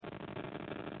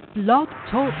Blog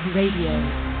Talk Radio.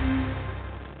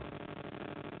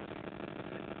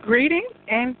 Greetings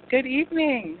and good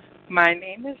evening. My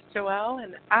name is Joelle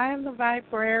and I am the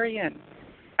Librarian.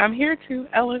 I'm here to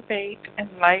elevate,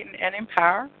 enlighten, and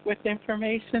empower with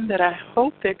information that I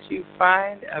hope that you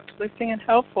find uplifting and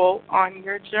helpful on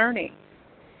your journey.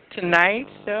 Tonight's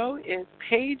show is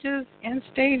Pages and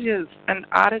Stages, an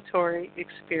auditory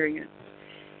experience.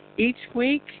 Each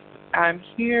week, I'm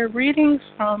here reading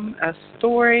from a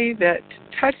story that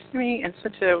touched me in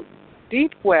such a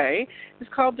deep way. It's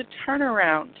called The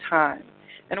Turnaround Time.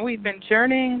 And we've been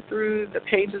journeying through the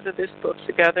pages of this book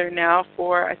together now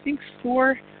for, I think,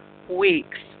 4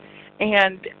 weeks.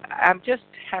 And I'm just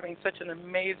having such an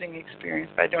amazing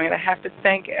experience by doing it. I have to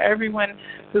thank everyone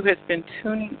who has been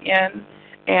tuning in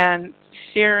and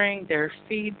sharing their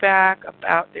feedback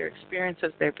about their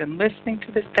experiences. They've been listening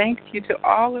to this. Thank you to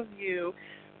all of you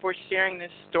for sharing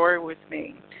this story with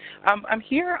me. I'm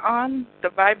here on the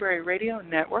Auditory Radio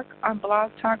Network on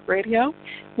Blog Talk Radio,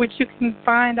 which you can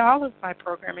find all of my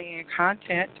programming and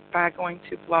content by going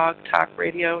to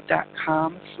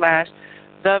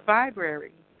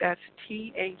blogtalkradio.com/thevibrary. That's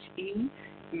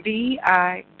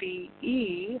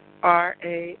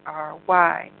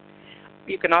TheVibrary.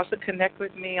 You can also connect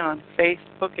with me on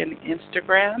Facebook and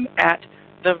Instagram at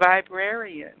The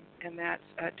Vibrarian, and that's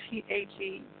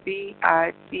TheVibrarian.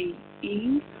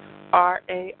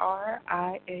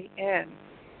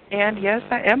 And yes,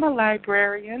 I am a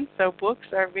librarian, so books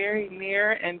are very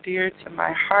near and dear to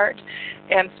my heart.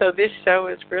 And so this show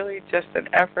is really just an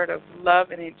effort of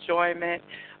love and enjoyment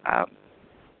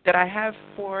that I have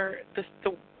for the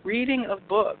reading of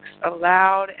books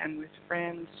aloud and with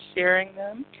friends, sharing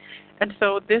them. And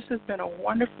so this has been a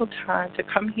wonderful time to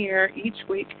come here each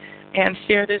week and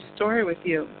share this story with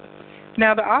you.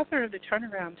 Now, the author of The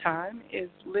Turnaround Time is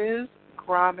Liz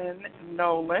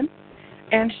Grauman-Nolan,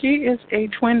 and she is a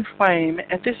twin flame.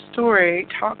 And this story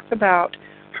talks about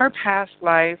her past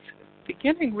life,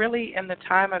 beginning really in the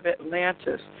time of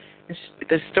Atlantis.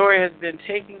 The story has been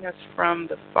taking us from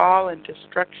the fall and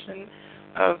destruction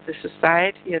of the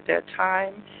society at that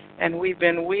time, and we've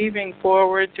been weaving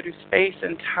forward through space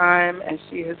and time as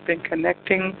she has been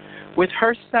connecting with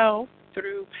herself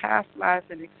through past lives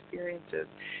and experiences.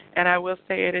 And I will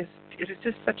say it is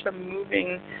just such a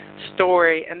moving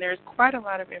story, and there's quite a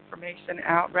lot of information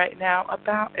out right now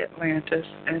about Atlantis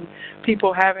and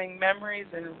people having memories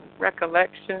and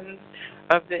recollections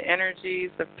of the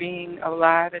energies of being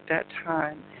alive at that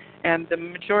time. And the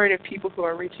majority of people who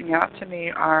are reaching out to me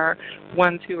are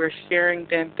ones who are sharing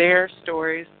their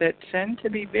stories that tend to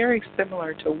be very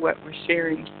similar to what we're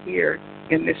sharing here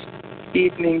in this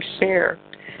evening's share.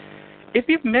 If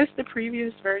you've missed the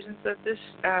previous versions of this,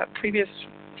 previous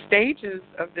stages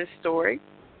of this story,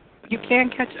 you can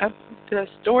catch up with the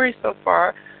story so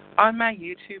far on my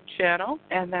YouTube channel,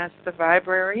 and that's The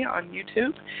Vibrary on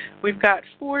YouTube. We've got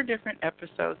 4 different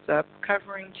episodes up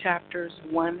covering chapters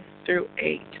 1 through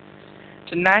 8.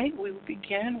 Tonight we will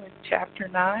begin with chapter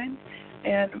 9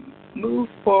 and move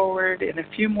forward in a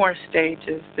few more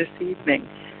stages this evening.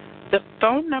 The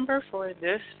phone number for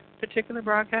this particular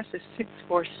broadcast is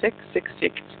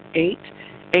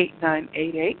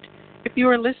 646-668-8988. If you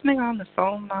are listening on the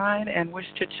phone line and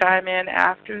wish to chime in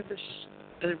after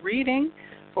the reading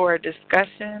for a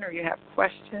discussion, or you have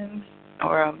questions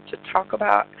or to talk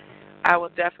about, I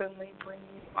will definitely bring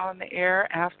you on the air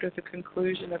after the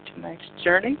conclusion of tonight's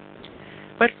journey.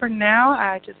 But for now,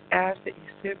 I just ask that you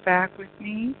sit back with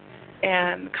me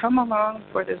and come along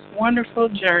for this wonderful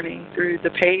journey through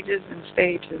the pages and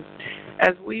stages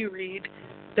as we read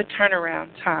The Turnaround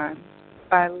Time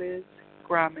by Liz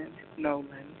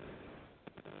Grauman-Nolan.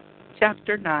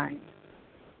 Chapter 9.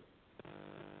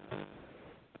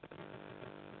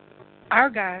 Our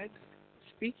guides,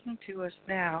 speaking to us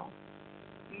now,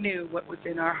 knew what was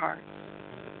in our hearts.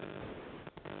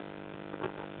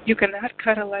 You cannot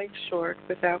cut a life short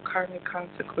without karmic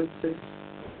consequences.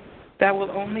 That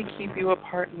will only keep you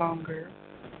apart longer.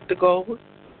 The goal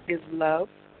is love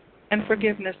and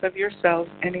forgiveness of yourselves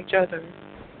and each other.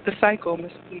 The cycle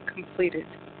must be completed.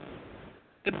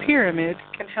 The pyramid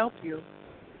can help you.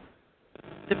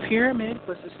 The pyramid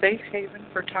was a safe haven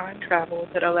for time travel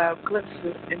that allowed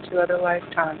glimpses into other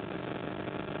lifetimes.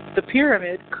 The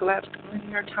pyramid collapsed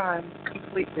linear time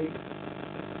completely.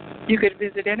 You could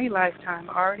visit any lifetime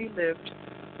already lived,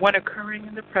 one occurring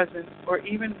in the present, or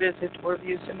even visit or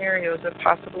view scenarios of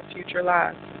possible future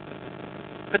lives.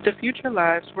 But the future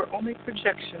lives were only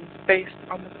projections based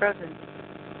on the present.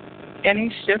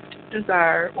 Any shift,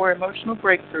 desire, or emotional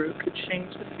breakthrough could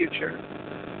change the future.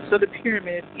 So the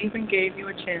pyramid even gave you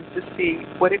a chance to see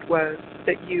what it was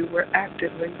that you were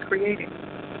actively creating.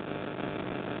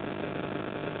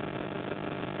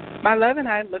 My love and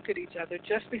I looked at each other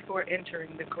just before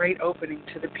entering the great opening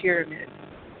to the pyramid.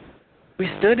 We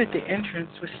stood at the entrance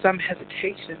with some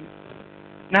hesitation,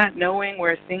 not knowing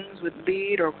where things would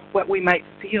lead or what we might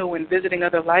feel when visiting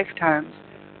other lifetimes,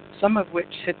 some of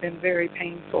which had been very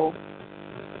painful.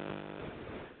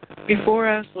 Before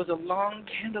us was a long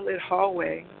candlelit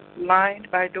hallway lined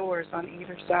by doors on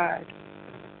either side.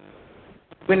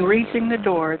 When reaching the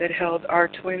door that held our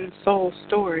twin soul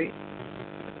story,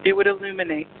 it would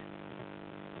illuminate.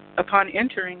 Upon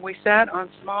entering, we sat on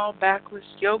small backless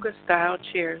yoga-style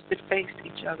chairs that faced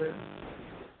each other.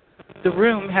 The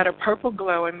room had a purple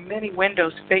glow and many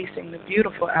windows facing the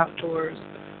beautiful outdoors,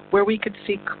 where we could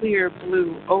see clear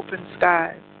blue open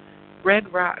skies,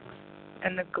 red rocks,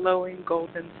 and the glowing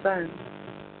golden sun.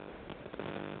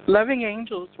 Loving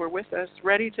angels were with us,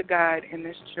 ready to guide in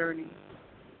this journey.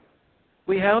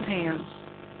 We held hands,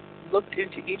 looked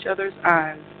into each other's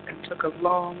eyes, and took a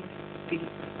long, deep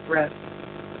breath.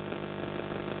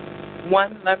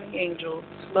 One loving angel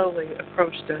slowly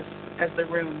approached us as the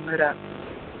room lit up.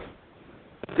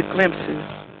 The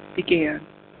glimpses began.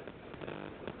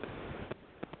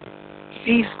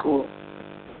 Sea School.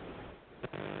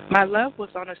 My love was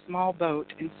on a small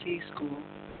boat in Sea School.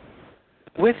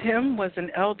 With him was an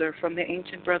elder from the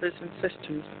ancient brothers and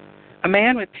sisters, a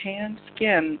man with tanned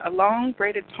skin, a long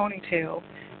braided ponytail,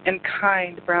 and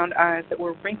kind brown eyes that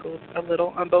were wrinkled a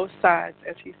little on both sides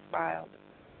as he smiled.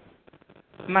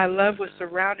 My love was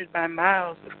surrounded by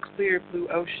miles of clear blue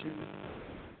ocean.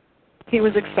 He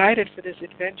was excited for this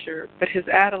adventure, but his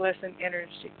adolescent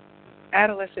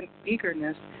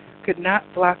eagerness could not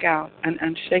block out an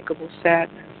unshakable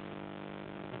sadness.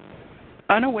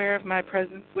 Unaware of my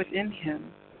presence within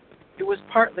him, it was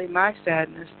partly my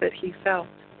sadness that he felt.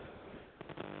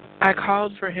 I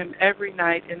called for him every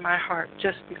night in my heart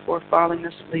just before falling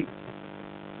asleep.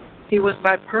 He was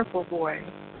my purple boy.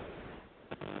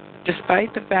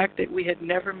 Despite the fact that we had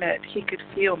never met, he could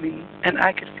feel me, and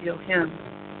I could feel him.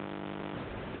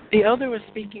 The elder was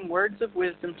speaking words of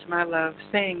wisdom to my love,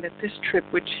 saying that this trip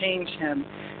would change him,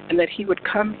 and that he would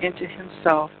come into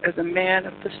himself as a man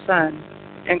of the sun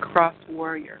and cross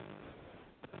warrior.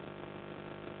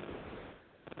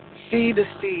 See the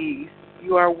sea.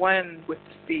 You are one with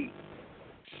the sea.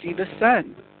 See the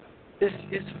sun. This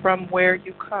is from where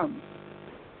you come.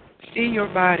 See your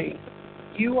body.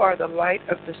 You are the light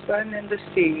of the sun and the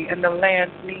sea, and the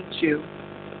land needs you.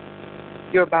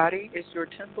 Your body is your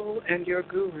temple and your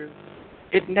guru.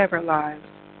 It never lies.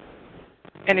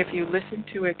 And if you listen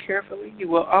to it carefully, you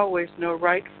will always know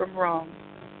right from wrong.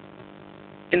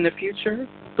 In the future,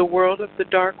 the world of the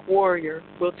dark warrior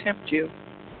will tempt you.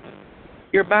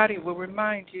 Your body will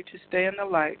remind you to stay in the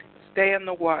light, stay in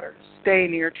the water, stay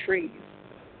near trees.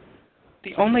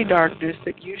 The only darkness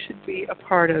that you should be a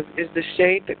part of is the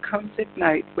shade that comes at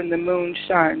night when the moon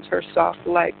shines her soft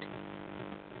light.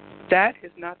 That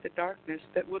is not the darkness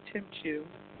that will tempt you.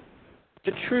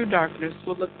 The true darkness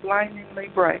will look blindingly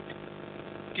bright.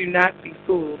 Do not be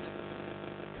fooled.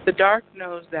 The dark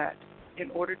knows that in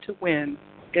order to win,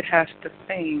 it has to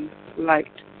feign light.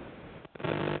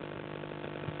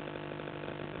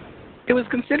 It was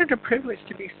considered a privilege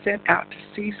to be sent out to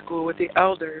sea school with the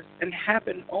elders and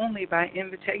happened only by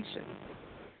invitation.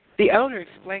 The elder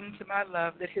explained to my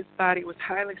love that his body was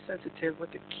highly sensitive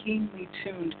with a keenly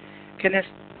tuned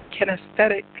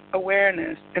kinesthetic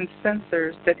awareness and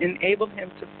sensors that enabled him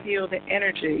to feel the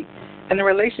energy and the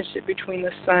relationship between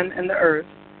the sun and the earth,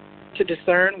 to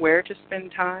discern where to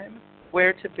spend time,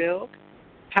 where to build,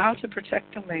 how to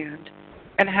protect the land,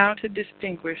 and how to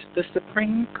distinguish the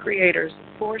Supreme Creator's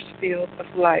force field of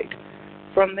light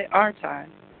from the artai,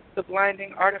 the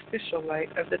blinding artificial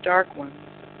light of the dark ones.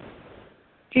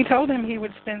 He told him he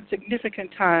would spend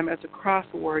significant time as a cross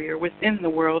warrior within the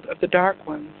world of the dark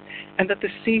ones, and that the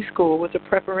sea school was a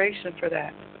preparation for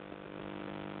that.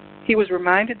 He was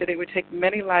reminded that it would take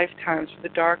many lifetimes for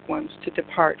the dark ones to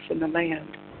depart from the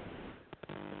land.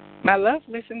 My love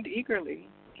listened eagerly.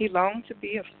 He longed to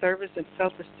be of service and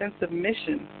felt a sense of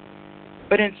mission,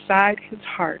 but inside his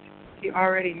heart, he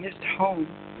already missed home.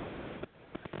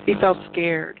 He felt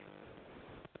scared.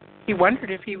 He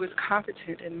wondered if he was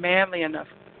competent and manly enough,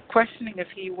 questioning if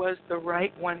he was the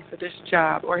right one for this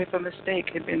job or if a mistake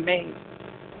had been made.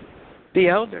 The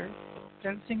elder,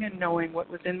 sensing and knowing what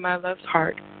was in my love's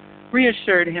heart,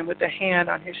 reassured him with a hand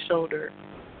on his shoulder.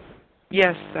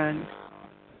 Yes, son,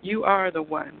 you are the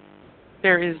one.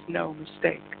 There is no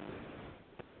mistake.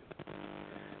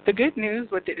 The good news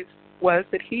was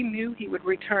that he knew he would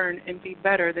return and be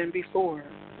better than before.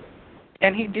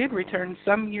 And he did return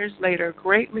some years later,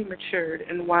 greatly matured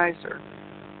and wiser,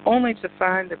 only to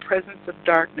find the presence of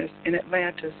darkness in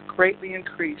Atlantis greatly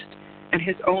increased and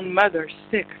his own mother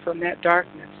sick from that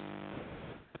darkness.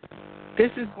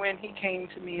 This is when he came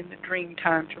to me in the dream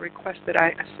time to request that I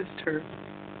assist her.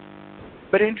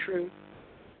 But in truth,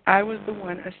 I was the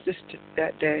one assisted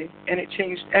that day, and it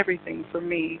changed everything for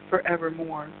me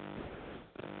forevermore.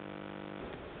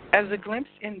 As the glimpse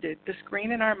ended, the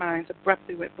screen in our minds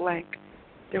abruptly went blank.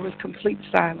 There was complete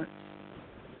silence.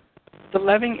 The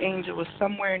loving angel was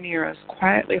somewhere near us,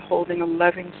 quietly holding a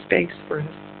loving space for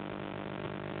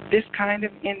us. This kind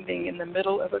of ending in the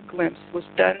middle of a glimpse was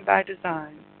done by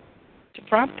design to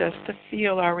prompt us to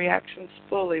feel our reactions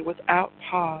fully without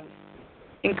pause,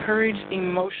 encourage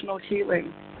emotional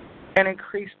healing, and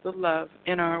increase the love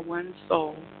in our one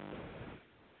soul.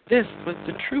 This was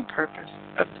the true purpose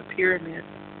of the pyramid.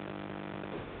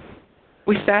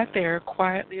 We sat there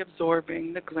quietly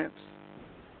absorbing the glimpse,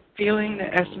 feeling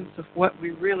the essence of what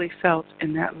we really felt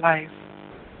in that life.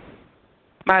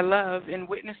 My love in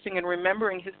witnessing and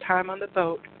remembering his time on the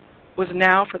boat was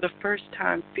now for the first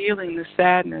time feeling the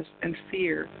sadness and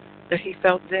fear that he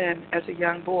felt then as a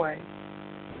young boy.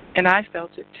 And I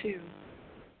felt it too.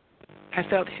 I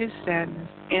felt his sadness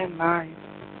and mine.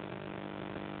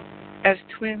 As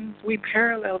twins, we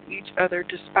paralleled each other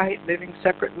despite living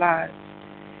separate lives.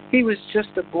 He was just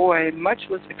a boy, and much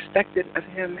was expected of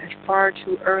him at far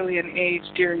too early an age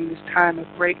during this time of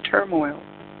great turmoil.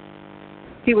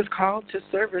 He was called to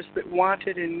service but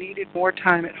wanted and needed more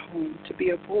time at home to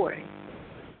be a boy.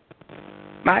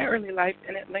 My early life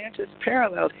in Atlantis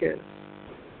paralleled his.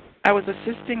 I was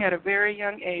assisting at a very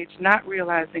young age, not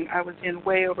realizing I was in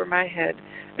way over my head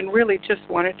and really just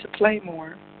wanted to play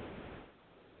more.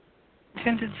 I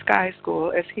attended Sky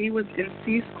School as he was in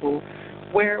Sea School,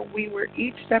 where we were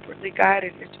each separately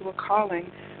guided into a calling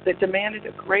that demanded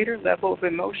a greater level of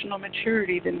emotional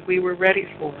maturity than we were ready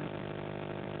for.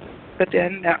 But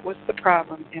then that was the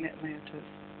problem in Atlantis.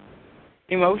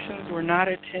 Emotions were not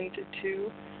attended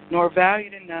to nor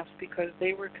valued enough because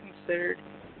they were considered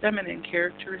feminine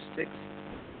characteristics,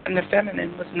 and the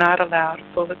feminine was not allowed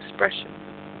full expression.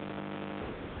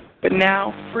 But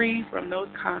now, free from those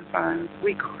confines,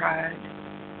 we cried.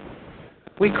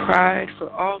 We cried for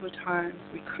all the times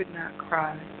we could not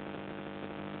cry.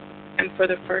 And for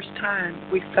the first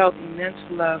time, we felt immense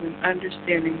love and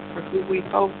understanding for who we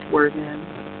both were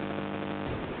then.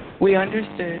 We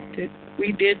understood that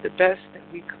we did the best that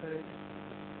we could.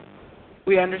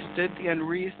 We understood the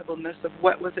unreasonableness of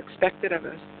what was expected of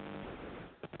us.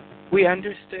 We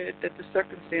understood that the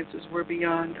circumstances were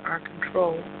beyond our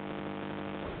control.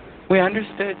 We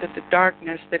understood that the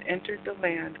darkness that entered the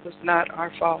land was not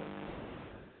our fault.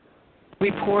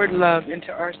 We poured love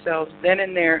into ourselves then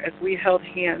and there as we held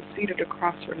hands seated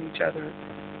across from each other.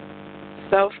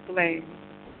 Self-blame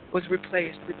was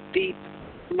replaced with deep,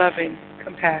 loving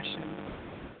compassion.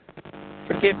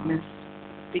 Forgiveness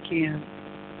began.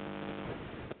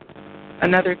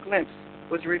 Another glimpse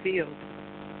was revealed.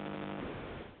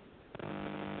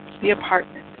 The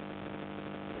apartment.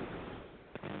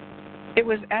 It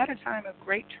was at a time of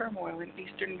great turmoil in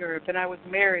Eastern Europe, and I was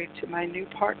married to my new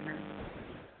partner.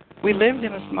 We lived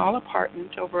in a small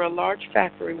apartment over a large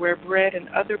factory where bread and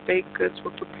other baked goods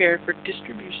were prepared for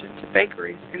distribution to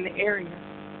bakeries in the area.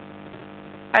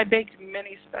 I baked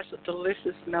many special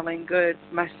delicious-smelling goods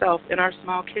myself in our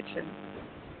small kitchen.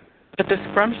 But the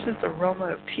scrumptious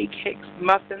aroma of tea cakes,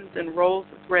 muffins, and rolls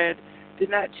of bread did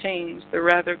not change the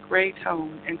rather gray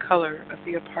tone and color of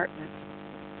the apartment.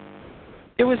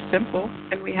 It was simple,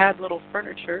 and we had little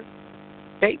furniture.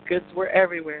 Baked goods were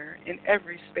everywhere, in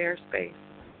every spare space.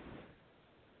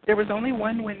 There was only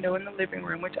one window in the living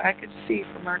room which I could see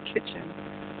from our kitchen,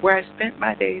 where I spent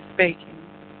my days baking.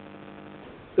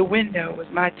 The window was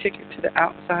my ticket to the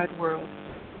outside world.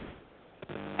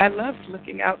 I loved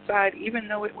looking outside, even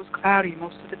though it was cloudy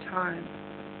most of the time.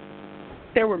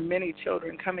 There were many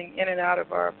children coming in and out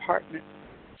of our apartment.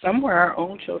 Some were our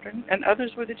own children, and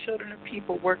others were the children of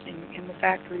people working in the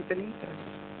factory beneath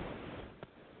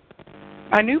us.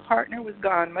 My new partner was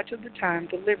gone much of the time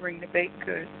delivering the baked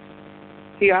goods.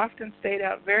 He often stayed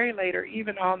out very late or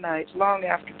even all night, long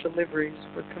after deliveries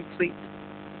were complete.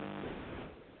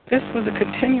 This was a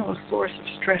continual source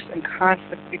of stress and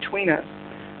conflict between us,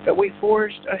 but we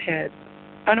forged ahead,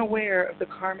 unaware of the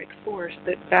karmic force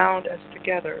that bound us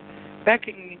together,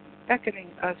 beckoning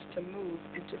us to move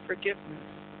into forgiveness.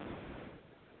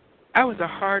 I was a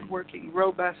hard-working,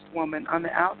 robust woman on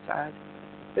the outside,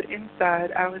 but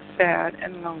inside I was sad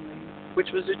and lonely, which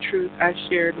was a truth I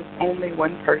shared with only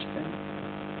one person.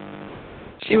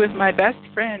 She was my best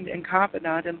friend and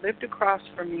confidant and lived across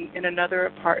from me in another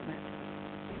apartment.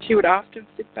 She would often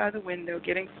sit by the window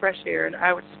getting fresh air, and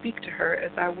I would speak to her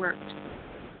as I worked.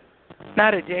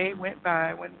 Not a day went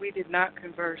by when we did not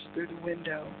converse through the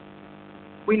window.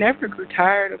 We never grew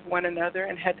tired of one another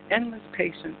and had endless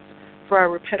patience for our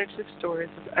repetitive stories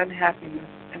of unhappiness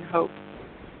and hope.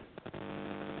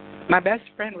 My best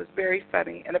friend was very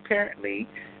funny, and apparently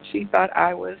she thought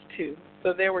I was too,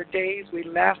 so there were days we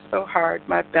laughed so hard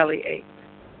my belly ached.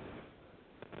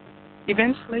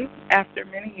 Eventually, after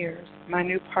many years, my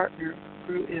new partner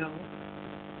grew ill.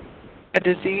 A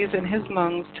disease in his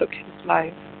lungs took his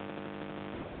life.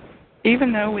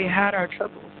 Even though we had our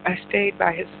troubles, I stayed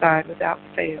by his side without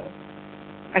fail.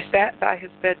 I sat by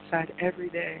his bedside every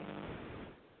day.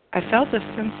 I felt a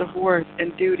sense of worth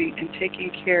and duty in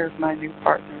taking care of my new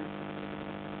partner.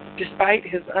 Despite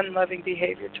his unloving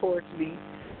behavior towards me,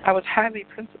 I was highly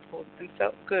principled and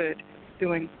felt good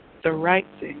doing the right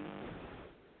thing.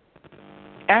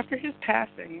 After his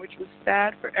passing, which was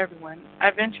sad for everyone,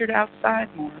 I ventured outside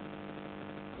more.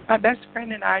 My best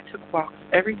friend and I took walks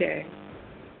every day.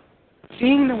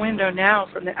 Seeing the window now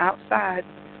from the outside,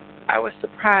 I was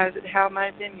surprised at how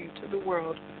my venue to the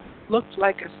world looked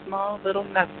like a small little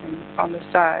nothing on the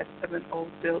side of an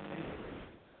old building.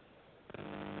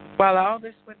 While all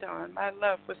this went on, my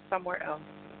love was somewhere else.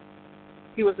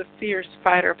 He was a fierce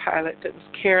fighter pilot that was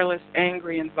careless,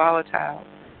 angry, and volatile.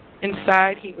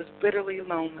 Inside, he was bitterly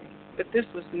lonely, but this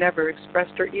was never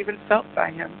expressed or even felt by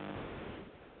him.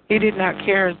 He did not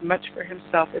care as much for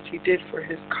himself as he did for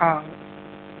his cause.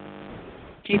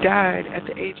 He died at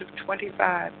the age of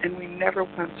 25, and we never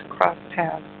once crossed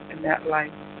paths in that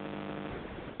life.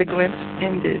 The glimpse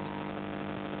ended.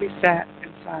 We sat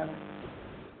in silence.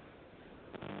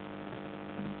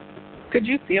 "Could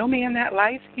you feel me in that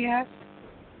life?" he asked,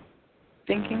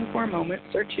 thinking for a moment,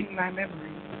 searching my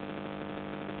memory.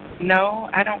 "No,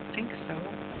 I don't think so.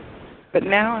 But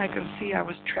now I can see I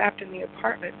was trapped in the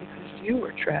apartment because you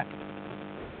were trapped."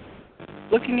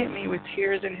 Looking at me with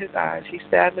tears in his eyes, he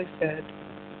sadly said,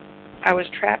 "I was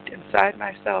trapped inside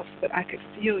myself, but I could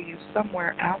feel you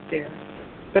somewhere out there.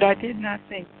 But I did not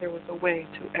think there was a way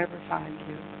to ever find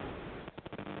you."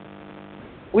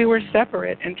 We were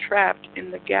separate and trapped in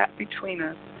the gap between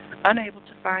us, unable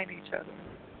to find each other.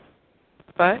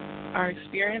 But our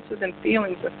experiences and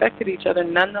feelings affected each other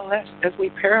nonetheless, as we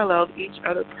paralleled each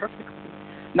other perfectly,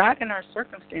 not in our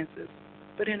circumstances,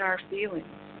 but in our feelings.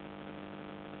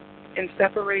 In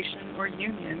separation or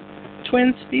union,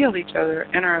 twins feel each other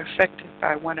and are affected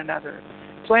by one another,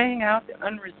 playing out the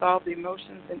unresolved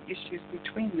emotions and issues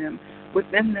between them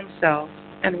within themselves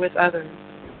and with others.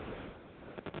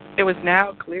 It was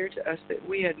now clear to us that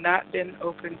we had not been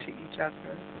open to each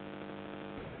other.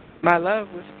 My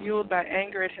love was fueled by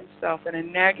anger at himself and a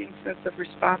nagging sense of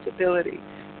responsibility,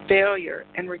 failure,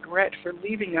 and regret for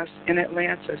leaving us in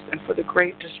Atlantis and for the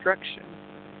great destruction.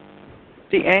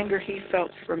 The anger he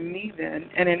felt from me then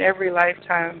and in every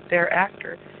lifetime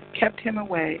thereafter kept him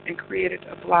away and created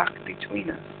a block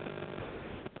between us.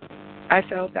 I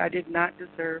felt I did not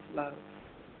deserve love.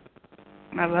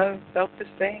 My love felt the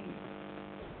same.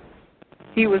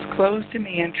 He was closed to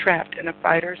me and trapped in a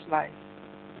fighter's life.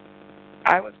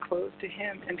 I was closed to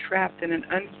him and trapped in an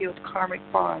unhealed karmic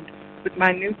bond with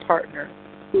my new partner,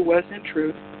 who was in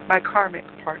truth my karmic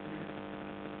partner.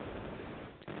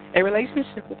 A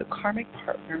relationship with a karmic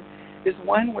partner is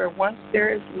one where once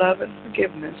there is love and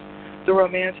forgiveness, the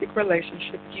romantic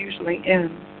relationship usually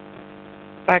ends.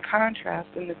 By contrast,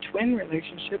 in the twin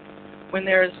relationship, when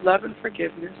there is love and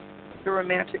forgiveness, the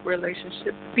romantic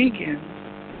relationship begins.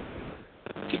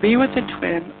 To be with a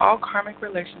twin, all karmic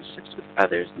relationships with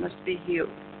others must be healed.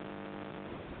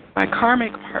 My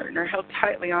karmic partner held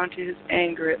tightly onto his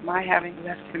anger at my having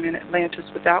left him in Atlantis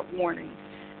without warning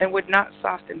and would not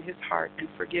soften his heart and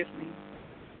forgive me.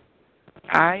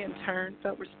 I, in turn,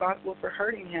 felt responsible for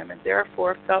hurting him and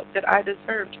therefore felt that I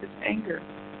deserved his anger.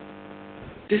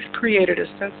 This created a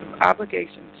sense of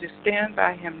obligation to stand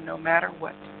by him no matter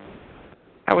what.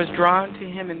 I was drawn to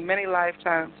him in many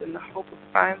lifetimes in the hope of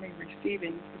finally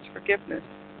receiving his forgiveness.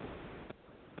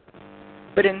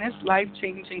 But in this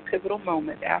life-changing pivotal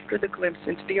moment after the glimpse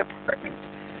into the apartment,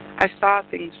 I saw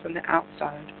things from the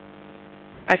outside.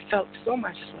 I felt so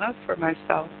much love for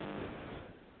myself.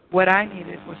 What I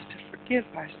needed was to forgive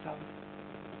myself.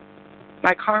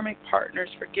 My karmic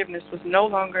partner's forgiveness was no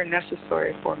longer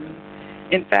necessary for me.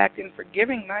 In fact, in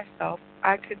forgiving myself,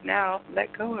 I could now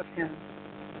let go of him.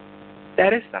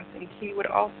 That is something he would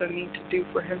also need to do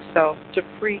for himself to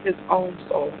free his own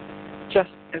soul, just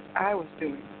as I was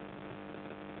doing.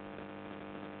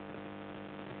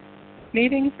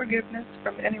 Needing forgiveness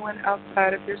from anyone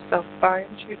outside of yourself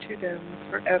binds you to them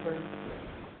forever.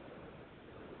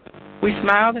 We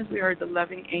smiled as we heard the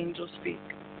loving angel speak.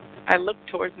 I looked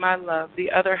towards my love,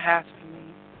 the other half of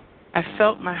me. I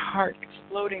felt my heart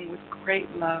exploding with great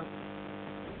love.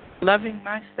 Loving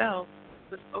myself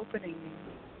was opening me.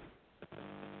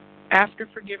 After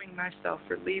forgiving myself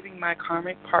for leaving my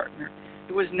karmic partner,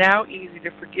 it was now easy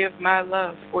to forgive my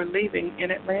love for leaving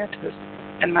in Atlantis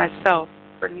and myself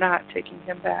for not taking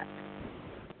him back.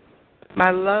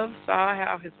 My love saw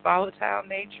how his volatile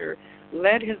nature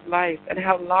led his life and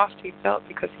how lost he felt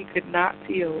because he could not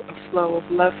feel a flow of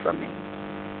love from me.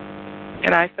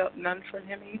 And I felt none from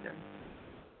him either.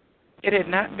 It had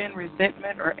not been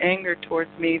resentment or anger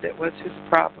towards me that was his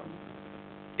problem.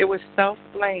 It was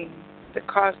self-blame that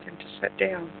caused him to shut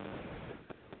down.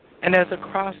 And as a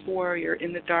cross warrior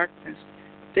in the darkness,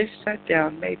 this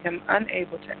shutdown made him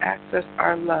unable to access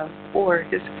our love or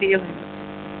his feelings.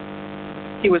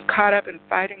 He was caught up in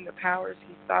fighting the powers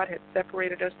he thought had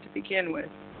separated us to begin with,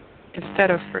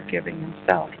 instead of forgiving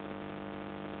himself.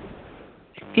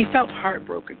 He felt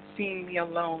heartbroken seeing me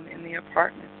alone in the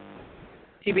apartment.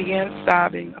 He began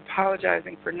sobbing,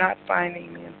 apologizing for not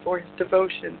finding me and for his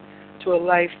devotion to a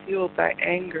life fueled by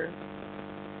anger.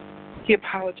 He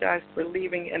apologized for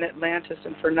leaving in Atlantis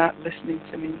and for not listening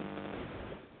to me.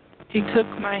 He took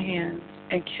my hands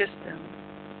and kissed them,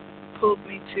 pulled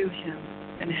me to him,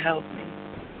 and held me.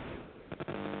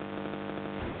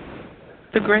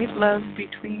 The great love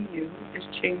between you is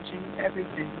changing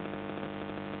everything.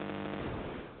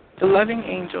 The loving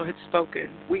angel had spoken.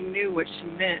 We knew what she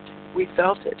meant. We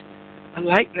felt it. A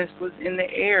lightness was in the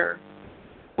air.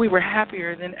 We were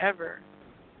happier than ever.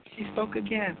 She spoke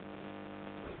again.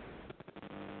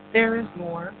 There is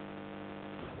more.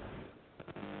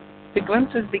 The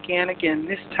glimpses began again,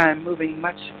 this time moving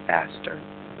much faster.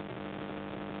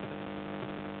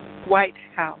 White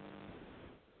House.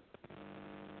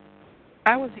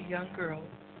 I was a young girl,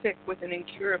 sick with an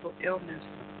incurable illness.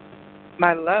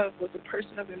 My love was a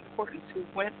person of importance who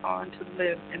went on to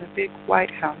live in a big White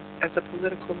House as a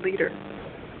political leader.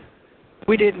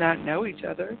 We did not know each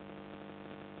other.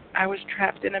 I was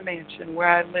trapped in a mansion where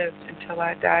I lived until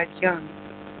I died young.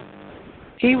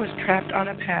 He was trapped on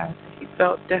a path he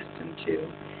felt destined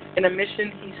to, in a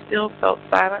mission he still felt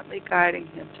silently guiding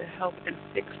him to help and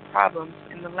fix problems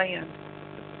in the land.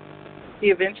 He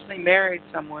eventually married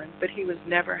someone, but he was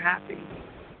never happy.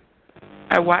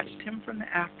 I watched him from the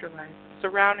afterlife,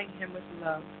 surrounding him with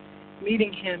love,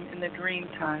 meeting him in the dream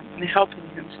time, and helping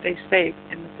him stay safe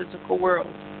in the physical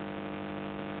world.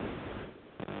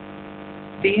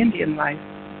 The Indian life.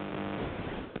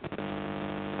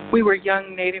 We were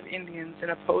young native Indians in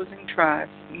opposing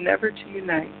tribes, never to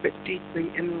unite, but deeply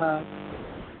in love.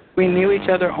 We knew each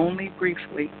other only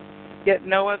briefly, yet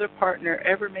no other partner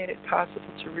ever made it possible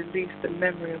to release the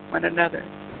memory of one another.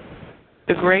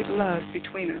 The great love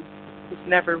between us was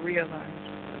never realized.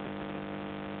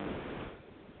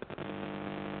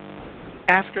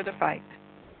 After the fight.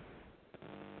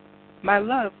 My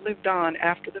love lived on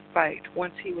after the fight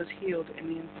once he was healed in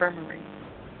the infirmary.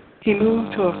 He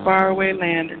moved to a faraway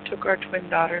land and took our twin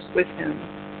daughters with him.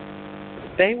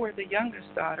 They were the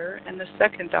youngest daughter and the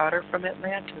second daughter from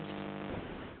Atlantis.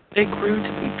 They grew to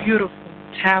be beautiful,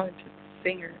 talented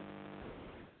singers.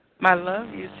 My love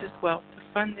used his wealth to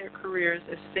fund their careers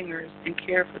as singers and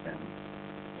care for them.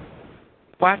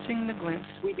 Watching the glimpse,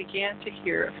 we began to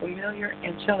hear a familiar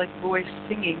angelic voice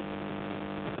singing.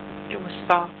 It was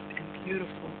soft and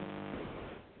beautiful.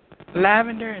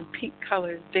 Lavender and pink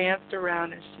colors danced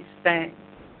around as she sang.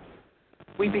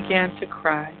 We began to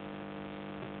cry.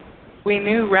 We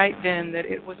knew right then that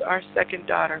it was our second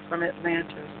daughter from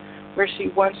Atlantis, where she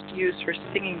once used her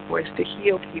singing voice to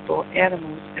heal people,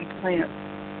 animals, and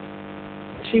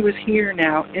plants. She was here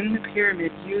now in the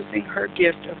pyramid using her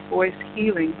gift of voice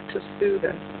healing to soothe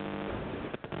us.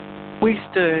 We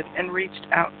stood and reached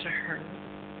out to her.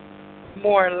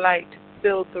 More light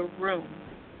filled the room.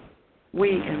 We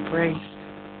embraced.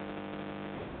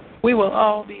 We will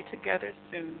all be together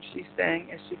soon, she sang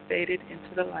as she faded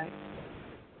into the light.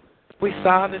 We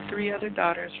saw the three other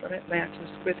daughters from Atlantis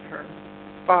with her,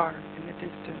 far in the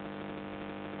distance.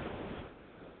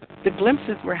 The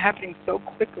glimpses were happening so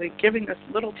quickly, giving us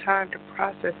little time to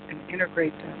process and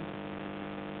integrate them.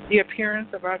 The appearance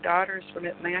of our daughters from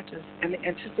Atlantis and the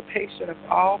anticipation of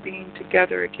all being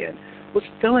together again was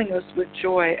filling us with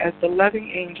joy as the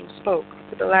loving angel spoke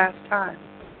for the last time.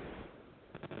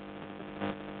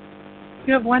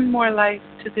 You have one more life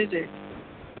to visit.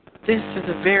 This is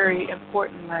a very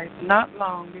important life, not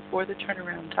long before the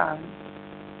turnaround time.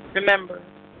 Remember,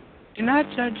 do not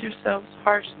judge yourselves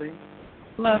harshly.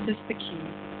 Love is the key.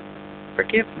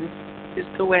 Forgiveness is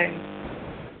the way.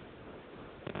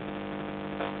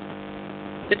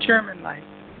 The German life.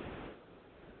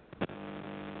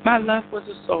 My love was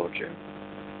a soldier.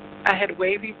 I had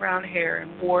wavy brown hair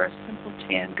and wore a simple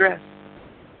tan dress.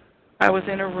 I was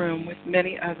in a room with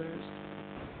many others.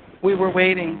 We were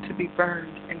waiting to be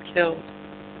burned and killed.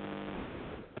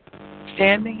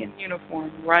 Standing in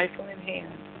uniform, rifle in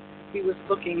hand, he was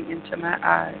looking into my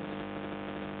eyes.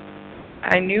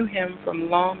 I knew him from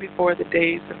long before the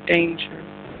days of danger.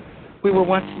 We were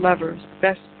once lovers,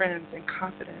 best friends, and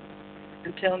confidants,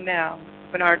 until now,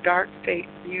 when our dark fate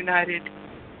reunited,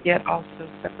 yet also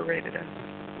separated us.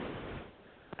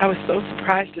 I was so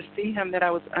surprised to see him that I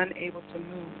was unable to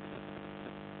move.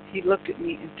 He looked at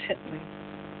me intently,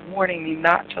 warning me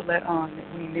not to let on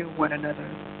that we knew one another.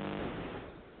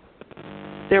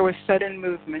 There was sudden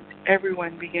movement.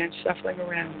 Everyone began shuffling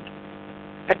around.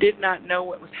 I did not know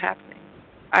what was happening.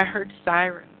 I heard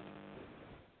sirens.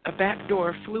 A back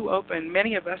door flew open.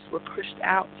 Many of us were pushed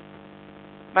out.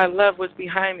 My love was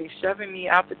behind me, shoving me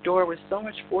out the door with so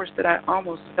much force that I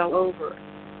almost fell over.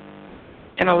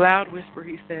 In a loud whisper,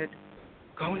 he said,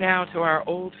 "Go now to our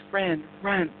old friend.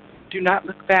 Run. Do not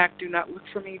look back. Do not look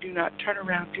for me. Do not turn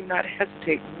around. Do not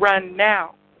hesitate. Run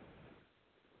now."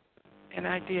 And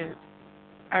I did.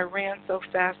 I ran so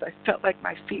fast I felt like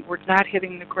my feet were not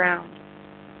hitting the ground.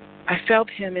 I felt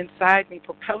him inside me,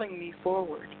 propelling me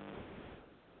forward.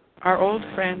 Our old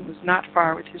friend was not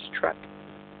far with his truck.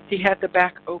 He had the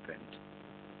back opened.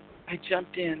 I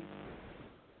jumped in.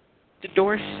 The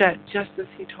door shut just as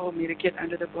he told me to get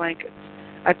under the blankets.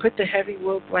 I put the heavy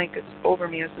wool blankets over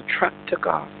me as the truck took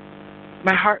off.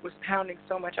 My heart was pounding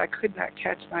so much I could not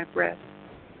catch my breath.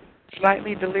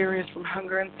 Slightly delirious from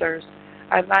hunger and thirst,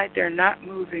 I lied there not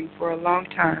moving for a long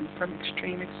time from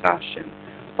extreme exhaustion,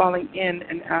 falling in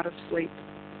and out of sleep.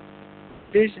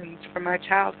 Visions from my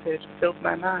childhood filled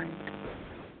my mind.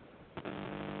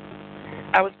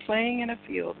 I was playing in a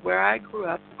field where I grew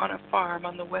up on a farm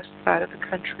on the west side of the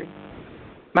country.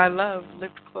 My love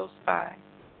lived close by.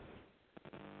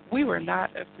 We were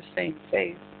not of the same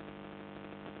faith.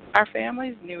 Our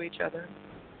families knew each other.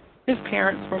 His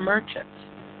parents were merchants.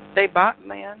 They bought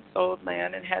land, sold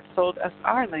land, and had sold us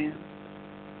our land.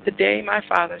 The day my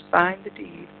father signed the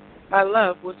deed, my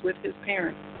love was with his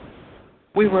parents.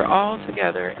 We were all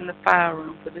together in the file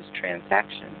room for this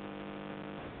transaction.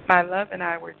 My love and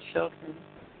I were children.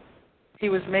 He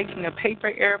was making a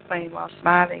paper airplane while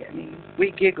smiling at me.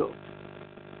 We giggled.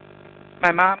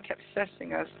 My mom kept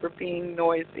shushing us for being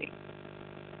noisy.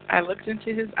 I looked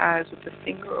into his eyes with a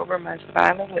finger over my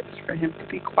smiling lips for him to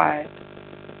be quiet,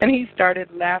 and he started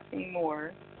laughing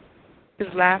more.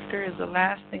 His laughter is the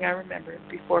last thing I remembered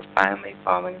before finally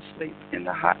falling asleep in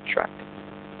the hot truck.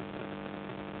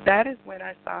 That is when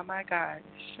I saw my guide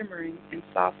shimmering in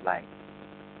soft light.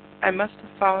 I must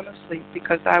have fallen asleep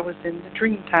because I was in the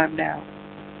dream time now.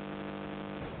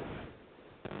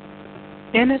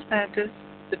 In Atlantis,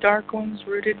 the Dark Ones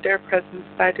rooted their presence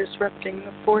by disrupting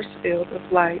the force field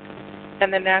of light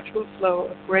and the natural flow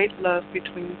of great love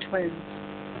between twins.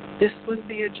 This was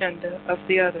the agenda of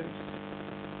the others.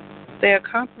 They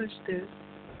accomplished this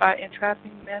by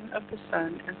entrapping men of the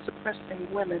sun and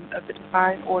suppressing women of the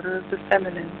divine order of the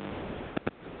feminine.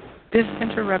 This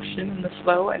interruption in the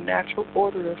flow and natural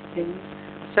order of things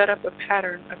set up a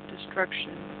pattern of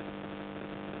destruction.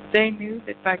 They knew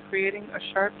that by creating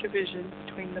a sharp division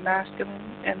between the masculine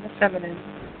and the feminine,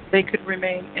 they could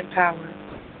remain in power.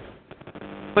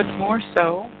 What's more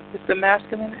so, with the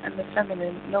masculine and the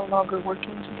feminine no longer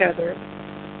working together,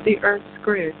 the Earth's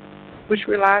grid, which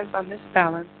relies on this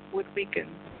balance, would weaken.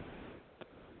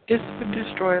 This would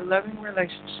destroy loving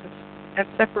relationships and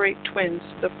separate twins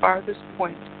to the farthest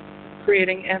point,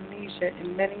 creating amnesia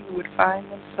in many who would find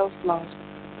themselves lost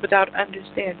without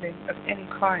understanding of any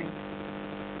kind.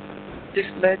 This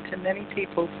led to many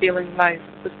people feeling life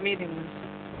was meaningless.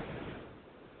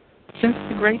 Since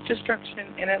the great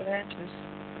destruction in Atlantis,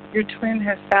 your twin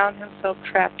has found himself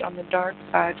trapped on the dark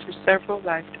side for several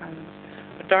lifetimes,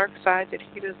 a dark side that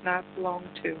he does not belong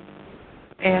to.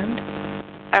 And,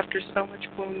 after so much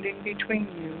wounding between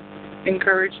you,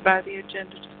 encouraged by the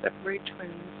agenda to separate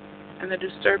twins and the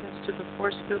disturbance to the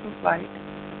force field of light,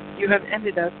 you have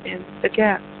ended up in the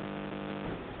gap.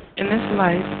 In this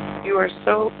life, you are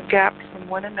so gapped from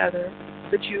one another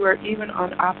that you are even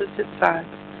on opposite sides,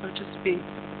 so to speak.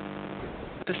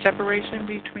 The separation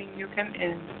between you can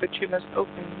end, but you must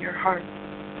open your heart.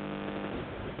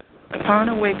 Upon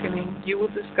awakening, you will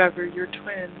discover your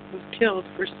twin was killed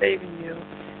for saving you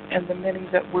and the many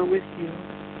that were with you.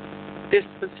 This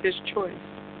was his choice.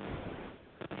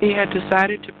 He had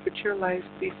decided to put your life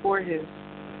before his.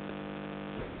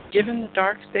 Given the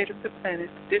dark state of the planet,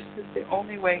 this is the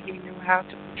only way he knew how to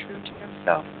be true to himself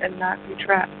himself and not be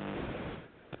trapped.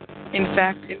 In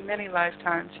fact, in many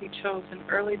lifetimes, he chose an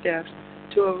early death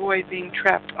to avoid being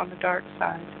trapped on the dark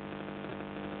side.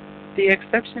 The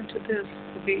exception to this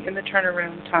will be in the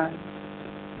turnaround time.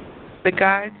 The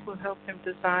guides will help him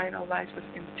design a life of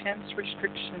intense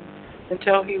restriction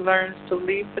until he learns to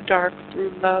leave the dark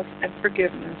through love and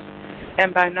forgiveness,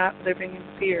 and by not living in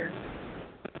fear.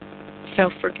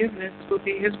 Self-forgiveness will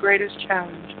be his greatest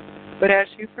challenge, but as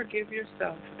you forgive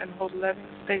yourself and hold loving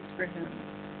space for him,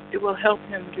 it will help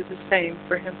him do the same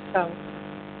for himself.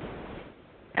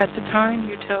 At the time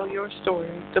you tell your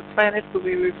story, the planet will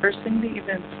be reversing the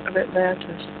events of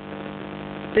Atlantis.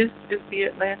 This is the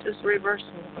Atlantis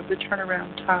reversal of the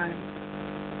turnaround time.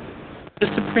 The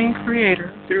Supreme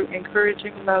Creator, through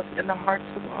encouraging love in the hearts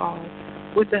of all,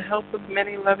 with the help of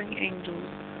many loving angels,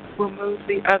 will move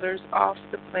the others off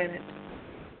the planet.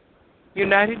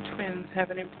 United twins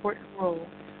have an important role,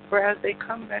 for as they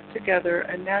come back together,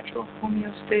 a natural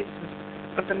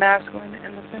homeostasis of the masculine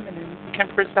and the feminine can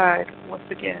preside once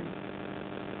again.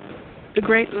 The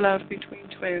great love between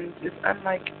twins is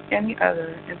unlike any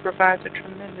other and provides a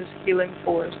tremendous healing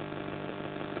force.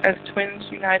 As twins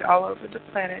unite all over the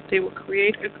planet, they will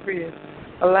create a grid,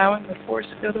 allowing the force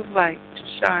field of light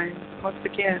to shine once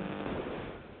again.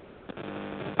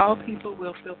 All people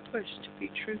will feel pushed to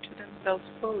be true to themselves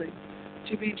fully,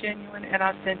 to be genuine and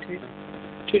authentic,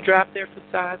 to drop their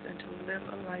facades and to live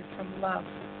a life from love.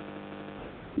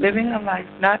 Living a life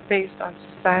not based on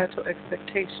societal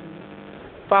expectations,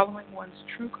 following one's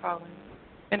true calling,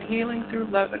 and healing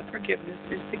through love and forgiveness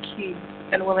is the key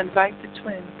and will invite the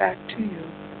twin back to you.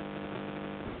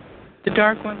 The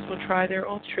dark ones will try their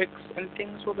old tricks and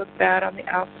things will look bad on the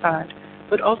outside,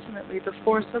 but ultimately the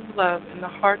force of love in the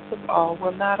hearts of all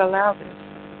will not allow this.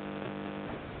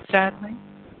 Sadly,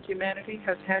 humanity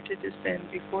has had to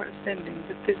descend before ascending,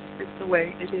 but this is the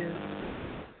way it is.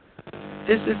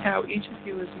 This is how each of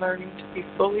you is learning to be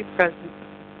fully present,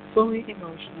 fully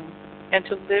emotional, and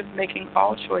to live making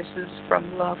all choices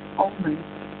from love only.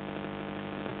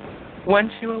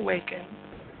 Once you awaken,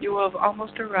 you will have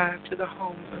almost arrived to the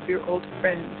home of your old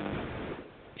friend.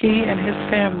 He and his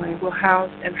family will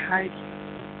house and hide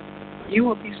you. You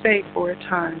will be safe for a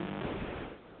time.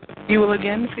 You will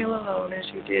again feel alone as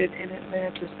you did in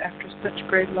Atlantis after such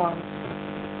great loss.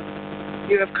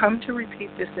 You have come to repeat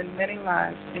this in many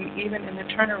lives, and even in the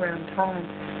turnaround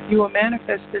time, you will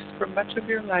manifest this for much of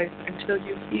your life until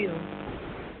you heal.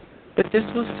 But this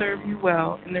will serve you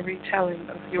well in the retelling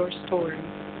of your story.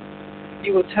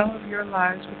 You will tell of your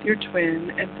lives with your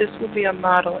twin, and this will be a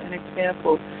model and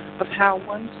example of how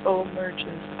one soul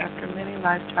merges after many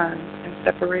lifetimes and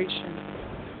separation.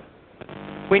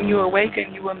 When you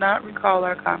awaken, you will not recall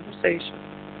our conversation,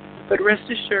 but rest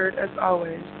assured, as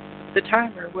always, the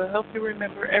timer will help you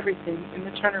remember everything in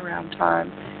the turnaround time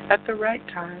at the right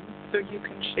time so you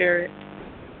can share it.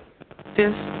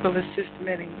 This will assist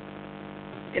many.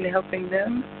 In helping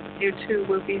them, you too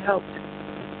will be helped.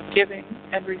 Giving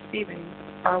and receiving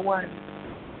are one.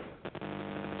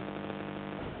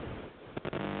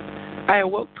 I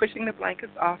awoke pushing the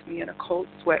blankets off me in a cold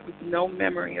sweat with no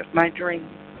memory of my dream.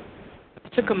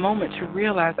 It took a moment to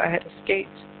realize I had escaped.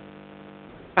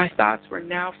 My thoughts were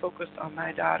now focused on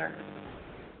my daughter.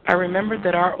 I remembered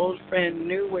that our old friend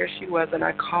knew where she was, and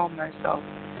I calmed myself.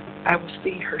 I will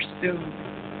see her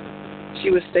soon. She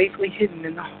was safely hidden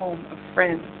in the home of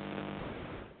friends.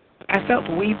 I felt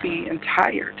weepy and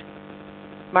tired.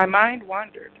 My mind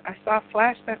wandered. I saw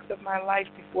flashbacks of my life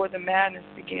before the madness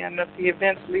began, of the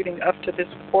events leading up to this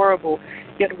horrible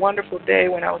yet wonderful day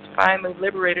when I was finally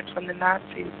liberated from the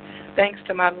Nazis, thanks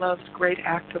to my love's great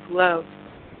act of love.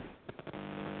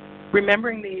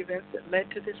 Remembering the events that led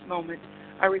to this moment,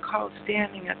 I recalled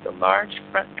standing at the large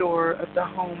front door of the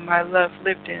home my love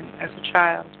lived in as a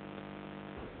child.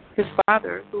 His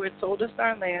father, who had sold us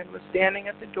our land, was standing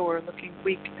at the door looking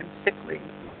weak and sickly.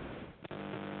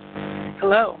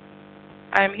 Hello.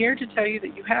 I am here to tell you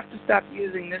that you have to stop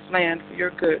using this land for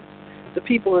your goods. The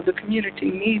people of the community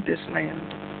need this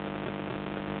land.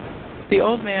 The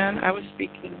old man I was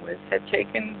speaking with had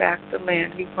taken back the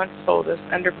land he once sold us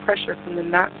under pressure from the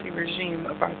Nazi regime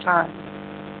of our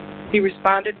time. He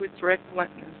responded with direct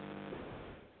bluntness.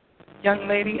 Young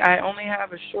lady, I only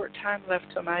have a short time left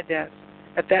till my death.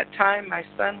 At that time, my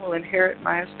son will inherit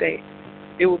my estate.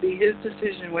 It will be his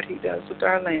decision what he does with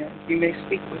our land. You may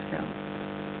speak with him.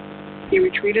 He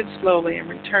retreated slowly and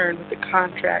returned with the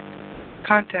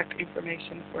contact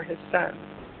information for his son.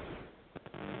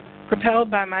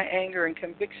 Propelled by my anger and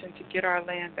conviction to get our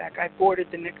land back, I boarded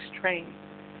the next train.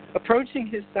 Approaching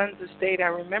his son's estate, I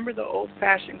remember the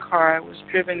old-fashioned car I was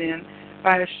driven in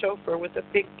by a chauffeur with a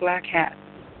big black hat.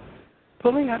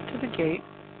 Pulling up to the gate,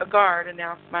 a guard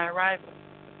announced my arrival.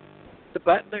 The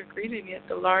butler greeted me at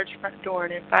the large front door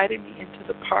and invited me into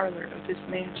the parlor of his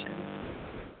mansion.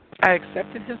 I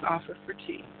accepted his offer for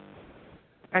tea.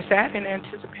 I sat in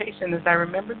anticipation as I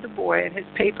remembered the boy and his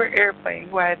paper airplane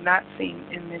who I had not seen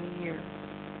in many years.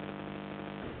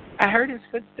 I heard his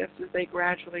footsteps as they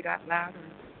gradually got louder.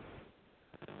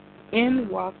 In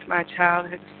walked my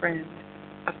childhood friend,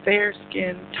 a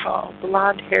fair-skinned, tall,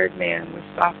 blonde-haired man with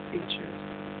soft features.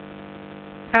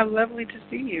 "How lovely to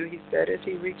see you," he said as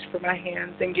he reached for my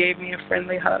hands and gave me a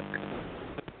friendly hug.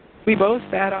 We both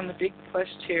sat on the big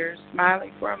plush chairs,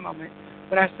 smiling for a moment,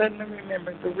 when I suddenly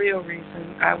remembered the real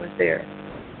reason I was there.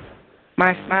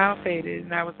 My smile faded,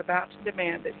 and I was about to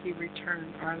demand that he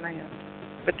return our land.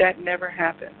 But that never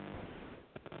happened.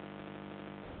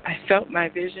 I felt my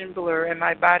vision blur and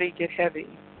my body get heavy.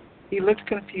 He looked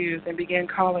confused and began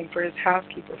calling for his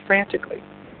housekeeper frantically.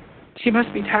 "She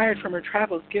must be tired from her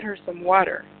travels. Get her some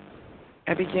water."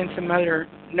 I began to mutter,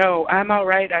 "No, I'm all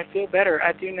right. I feel better.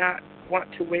 I do not want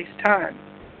to waste time."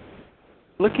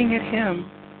 Looking at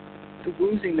him, the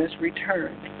wooziness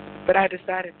returned, but I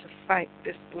decided to fight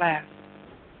this blast.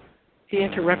 He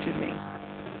interrupted me.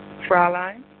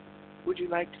 "Fraulein, would you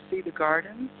like to see the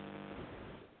gardens?"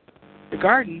 "The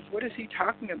gardens? What is he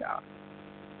talking about?"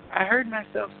 I heard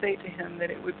myself say to him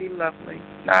that it would be lovely,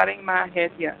 nodding my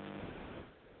head yes.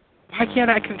 "Why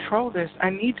can't I control this? I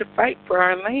need to fight for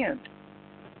our land."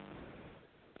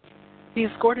 He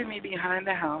escorted me behind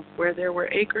the house where there were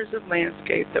acres of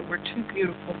landscape that were too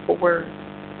beautiful for words.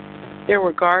 There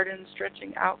were gardens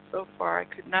stretching out so far I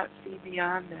could not see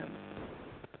beyond them.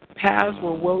 Paths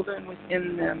were woven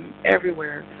within them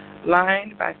everywhere,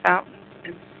 lined by fountains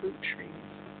and fruit trees.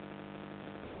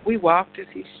 We walked as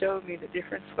he showed me the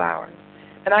different flowers,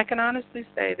 and I can honestly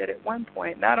say that at one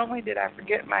point, not only did I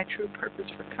forget my true purpose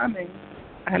for coming,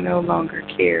 I no longer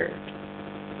cared.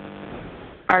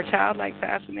 Our childlike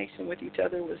fascination with each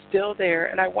other was still there,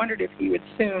 and I wondered if he would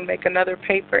soon make another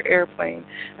paper airplane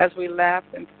as we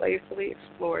laughed and playfully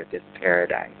explored this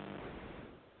paradise.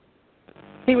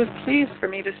 He was pleased for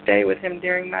me to stay with him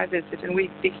during my visit, and we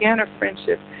began a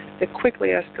friendship that quickly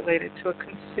escalated to a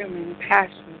consuming,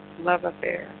 passionate love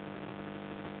affair.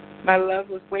 My love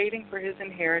was waiting for his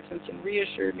inheritance and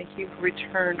reassured me he would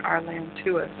return our land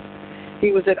to us.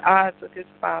 He was at odds with his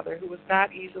father, who was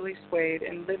not easily swayed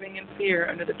and living in fear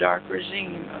under the dark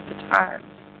regime of the times.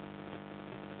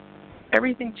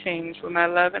 Everything changed when my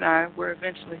love and I were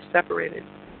eventually separated.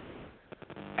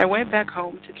 I went back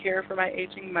home to care for my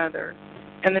aging mother,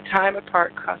 and the time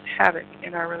apart caused havoc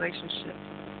in our relationship.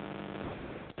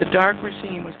 The dark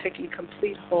regime was taking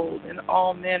complete hold, and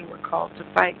all men were called to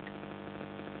fight.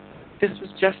 This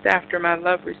was just after my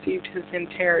love received his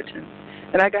inheritance,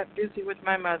 and I got busy with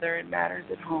my mother and matters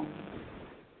at home.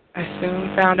 I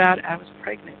soon found out I was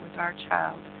pregnant with our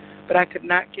child, but I could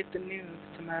not get the news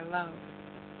to my love.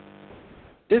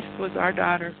 This was our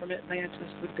daughter from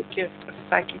Atlantis with the gift of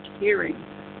psychic hearing,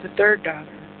 the third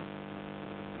daughter.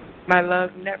 My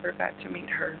love never got to meet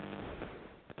her.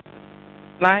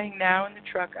 Lying now in the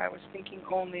truck, I was thinking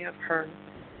only of her.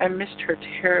 I missed her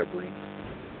terribly.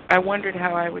 I wondered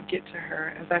how I would get to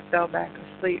her as I fell back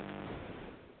asleep.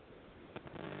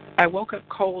 I woke up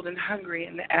cold and hungry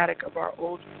in the attic of our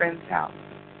old friend's house.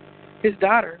 His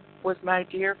daughter was my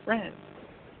dear friend.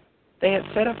 They had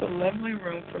set up a lovely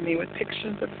room for me with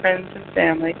pictures of friends and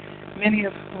family, many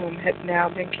of whom had now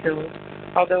been killed,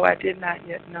 although I did not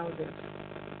yet know this.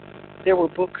 There were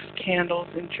books, candles,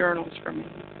 and journals for me.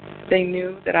 They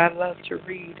knew that I loved to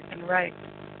read and write.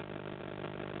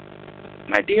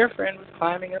 My dear friend was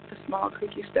climbing up the small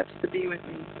creaky steps to be with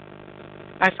me.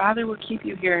 "My father will keep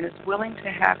you here and is willing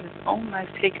to have his own life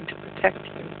taken to protect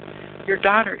you. Your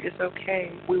daughter is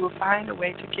okay. We will find a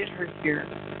way to get her here.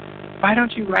 Why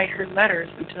don't you write her letters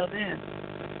until then?"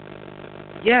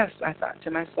 Yes, I thought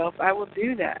to myself, I will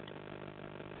do that.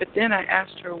 But then I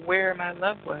asked her where my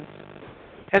love was.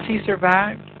 Has he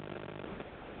survived?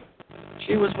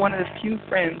 She was one of the few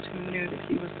friends who knew that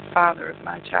he was the father of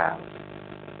my child.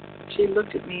 She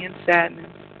looked at me in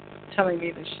sadness, telling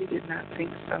me that she did not think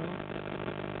so.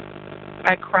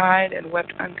 I cried and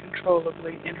wept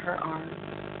uncontrollably in her arms.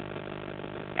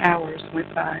 Hours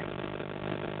went by.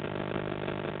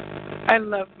 I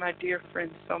loved my dear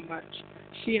friend so much.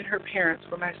 She and her parents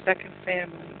were my second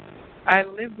family. I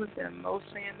lived with them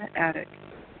mostly in the attic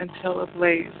until a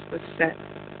blaze was set.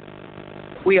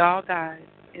 We all died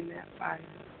in that fire.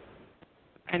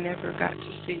 I never got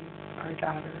to see our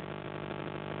daughter.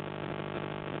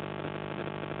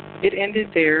 It ended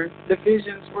there. The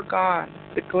visions were gone.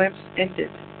 The glimpse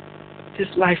ended. This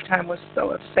lifetime was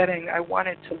so upsetting. I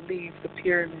wanted to leave the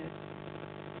pyramid.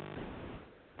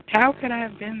 How could I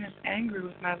have been this angry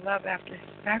with my love after his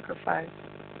sacrifice?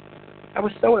 I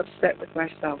was so upset with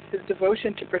myself. His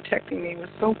devotion to protecting me was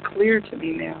so clear to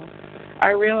me now. I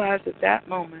realized at that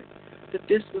moment that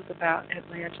this was about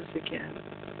Atlantis again.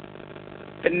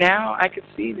 But now I could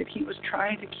see that he was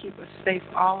trying to keep us safe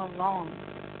all along.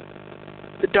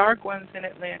 The Dark Ones in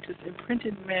Atlantis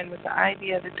imprinted men with the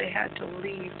idea that they had to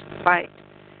leave to fight,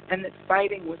 and that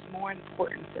fighting was more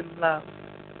important than love.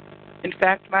 In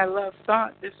fact, my love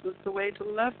thought this was the way to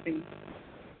love me.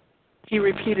 He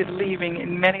repeated leaving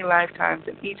in many lifetimes,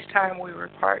 and each time we were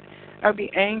apart, I would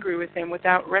be angry with him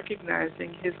without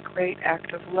recognizing his great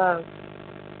act of love.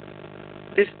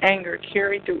 This anger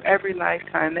carried through every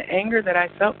lifetime. The anger that I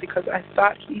felt because I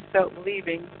thought he felt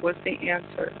leaving was the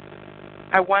answer.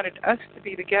 I wanted us to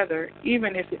be together,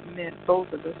 even if it meant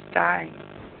both of us dying.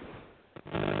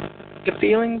 The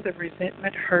feelings of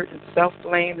resentment, hurt, and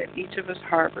self-blame that each of us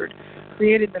harbored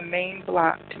created the main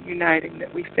block to uniting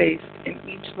that we faced in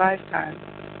each lifetime.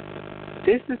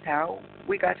 This is how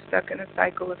we got stuck in a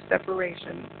cycle of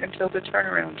separation until the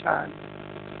turnaround time.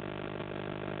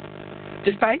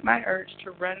 Despite my urge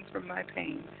to run from my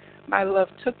pain, my love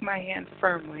took my hand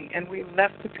firmly, and we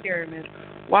left the pyramid,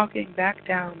 walking back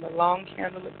down the long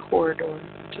candlelit corridor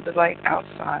to the light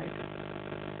outside.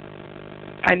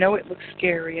 I know it looks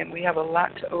scary and we have a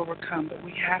lot to overcome, but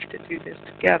we have to do this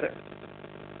together.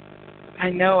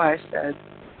 I know, I said,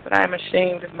 but I am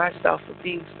ashamed of myself for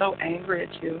being so angry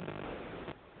at you.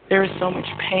 There is so much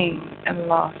pain and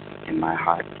loss in my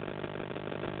heart.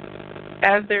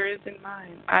 As there is in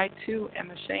mine, I too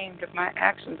am ashamed of my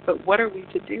actions, but what are we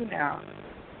to do now?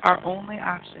 Our only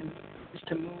option is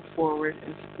to move forward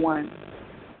as one.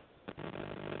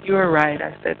 You are right,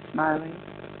 I said, smiling.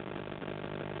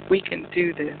 We can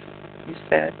do this, you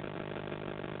said.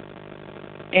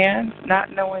 And,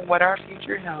 not knowing what our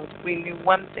future held, we knew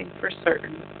one thing for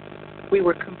certain. We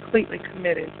were completely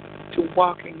committed to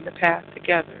walking the path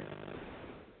together.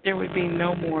 There would be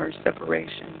no more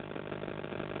separation.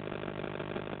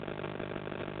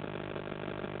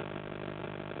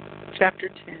 Chapter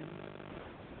 10.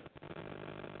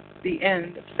 The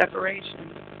End of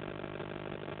Separation.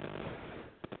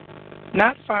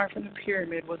 Not far from the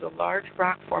pyramid was a large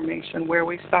rock formation where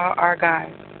we saw our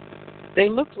guides. They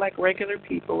looked like regular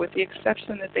people, with the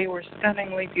exception that they were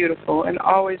stunningly beautiful and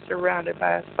always surrounded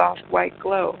by a soft white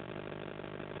glow.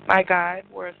 My guide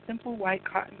wore a simple white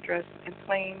cotton dress and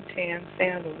plain tan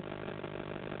sandals.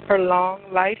 Her long,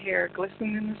 light hair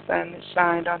glistened in the sun that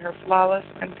shined on her flawless,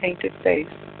 unpainted face.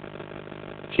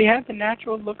 She had the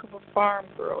natural look of a farm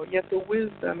girl, yet the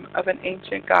wisdom of an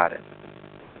ancient goddess.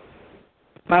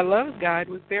 My love's guide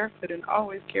was barefoot and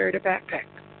always carried a backpack.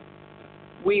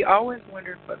 We always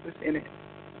wondered what was in it.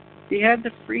 He had the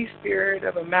free spirit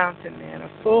of a mountain man,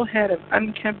 a full head of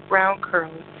unkempt brown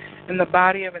curls, and the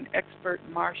body of an expert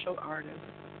martial artist.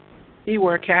 He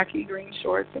wore khaki green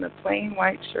shorts and a plain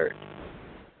white shirt.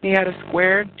 He had a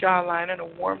squared jawline and a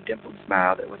warm dimpled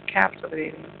smile that was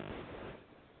captivating.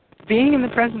 Being in the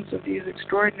presence of these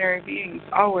extraordinary beings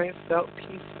always felt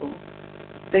peaceful.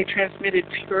 They transmitted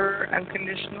pure,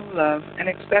 unconditional love and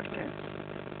acceptance.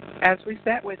 As we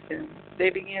sat with them, they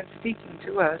began speaking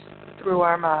to us through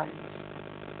our minds.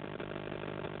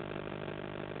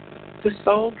 The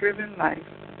soul-driven life,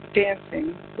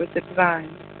 dancing with the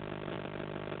divine.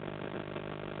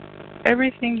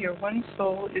 Everything your one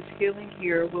soul is healing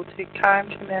here will take time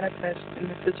to manifest in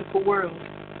the physical world.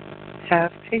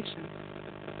 Have patience.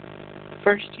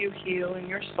 First you heal in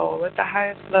your soul at the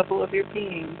highest level of your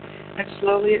being, and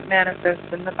slowly it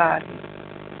manifests in the body.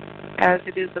 As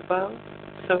it is above,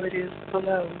 so it is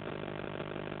below.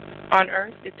 On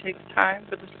earth, it takes time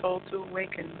for the soul to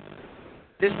awaken.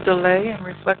 This delay in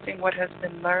reflecting what has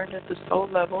been learned at the soul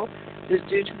level is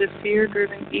due to the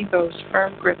fear-driven ego's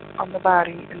firm grip on the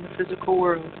body in the physical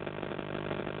world.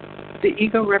 The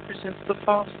ego represents the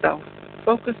false self,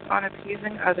 focused on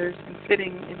appeasing others and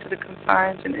fitting into the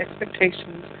confines and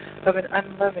expectations of an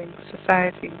unloving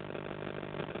society.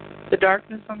 The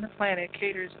darkness on the planet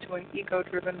caters to an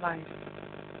ego-driven life.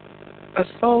 A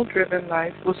soul-driven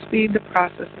life will speed the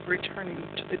process of returning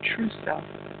to the true self.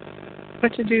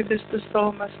 But to do this, the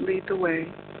soul must lead the way.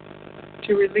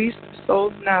 To release the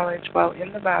soul's knowledge while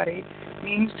in the body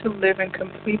means to live in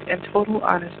complete and total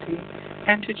honesty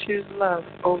and to choose love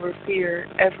over fear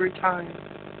every time.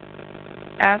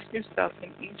 Ask yourself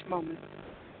in each moment,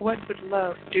 what would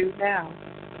love do now?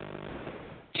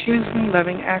 Choosing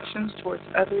loving actions towards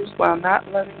others while not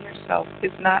loving yourself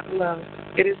is not love,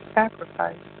 it is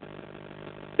sacrifice.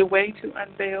 The way to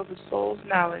unveil the soul's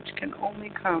knowledge can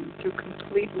only come through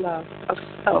complete love of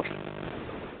self.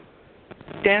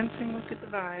 Dancing with the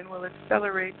divine will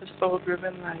accelerate the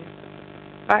soul-driven life.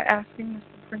 By asking the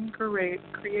Supreme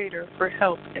Creator for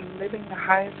help in living the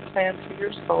highest plan for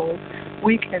your soul,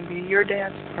 we can be your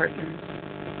dance partners.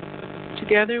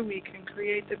 Together we can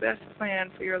create the best plan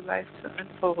for your life to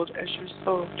unfold as your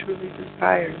soul truly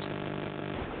desires.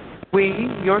 We,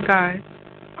 your guides,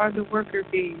 are the worker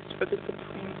bees for the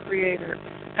Supreme Creator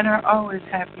and are always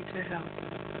happy to help.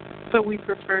 But we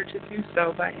prefer to do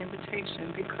so by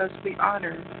invitation because we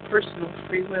honor personal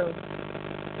free will.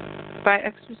 By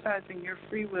exercising your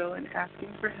free will and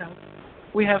asking for help,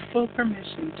 we have full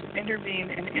permission to intervene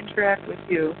and interact with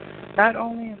you, not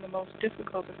only in the most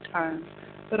difficult of times,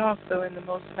 but also in the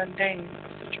most mundane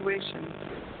of situations.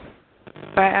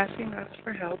 By asking us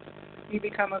for help, you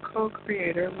become a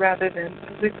co-creator rather than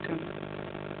a victim.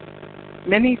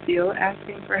 Many feel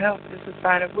asking for help is a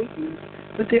sign of weakness,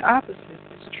 but the opposite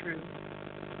is true.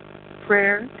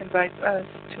 Prayer invites us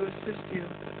to assist you.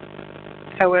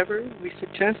 However, we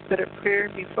suggest that a prayer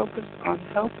be focused on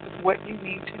help with what you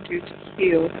need to do to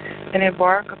heal and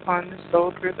embark upon the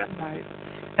soul-driven life,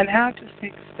 and how to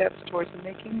take steps towards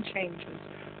making changes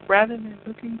rather than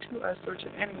looking to us or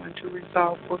to anyone to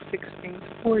resolve or fix things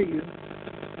for you.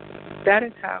 That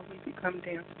is how we become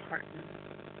dance partners.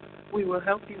 We will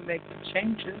help you make the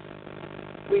changes.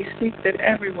 We seek that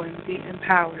everyone be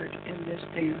empowered in this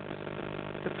dance.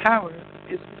 The power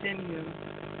is within you.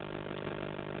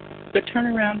 The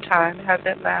turnaround time has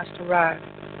at last arrived.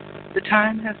 The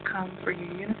time has come for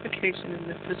your unification in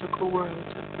the physical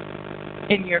world.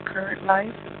 In your current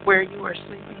life, where you are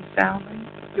sleeping soundly,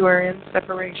 you are in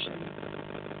separation.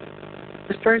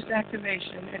 The first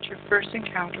activation at your first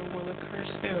encounter will occur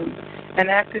soon and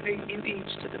activate you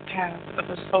each to the path of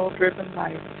a soul-driven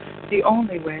life, the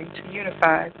only way to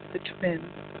unify the twin.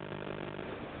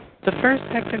 The first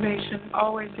activation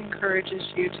always encourages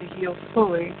you to heal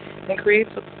fully and creates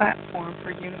a platform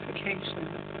for unification.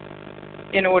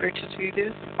 In order to do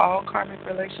this, all karmic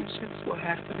relationships will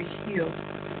have to be healed.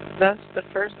 Thus, the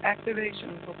first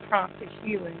activation will prompt the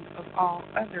healing of all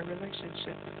other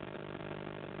relationships.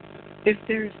 If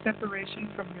there is separation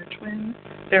from your twin,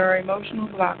 there are emotional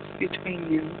blocks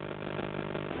between you.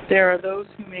 There are those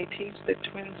who may teach that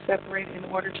twins separate in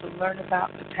order to learn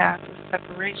about the path of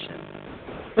separation.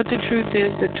 But the truth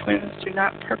is that twins do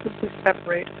not purposely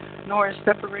separate, nor is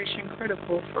separation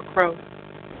critical for growth.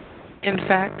 In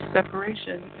fact,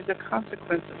 separation is a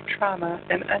consequence of trauma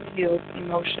and unhealed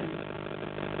emotion.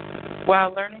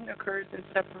 While learning occurs in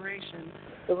separation,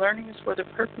 the learning is for the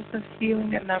purpose of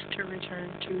healing enough to return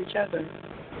to each other.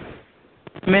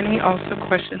 Many also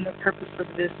question the purpose of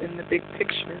this in the big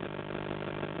picture.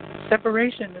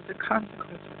 Separation is a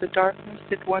consequence of the darkness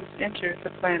that once entered the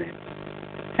planet.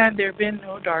 Had there been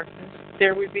no darkness,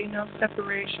 there would be no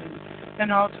separation,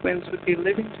 and all twins would be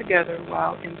living together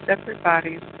while in separate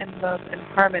bodies in love and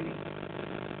harmony.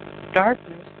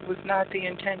 Darkness was not the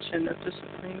intention of the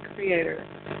Supreme Creator.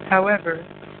 However,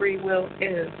 free will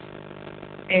is,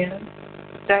 and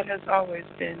that has always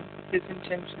been His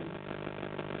intention.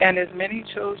 And as many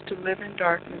chose to live in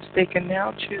darkness, they can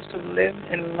now choose to live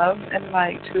in love and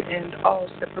light to end all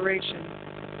separation.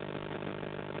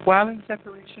 While in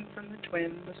separation from the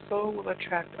twin, the soul will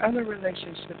attract other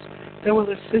relationships that will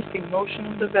assist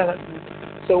emotional development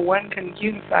so one can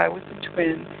unify with the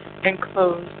twin and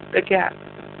close the gap.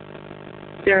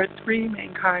 There are three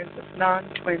main kinds of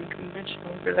non-twin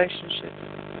conventional relationships.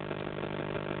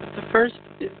 The first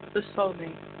is the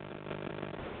soulmate.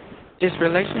 This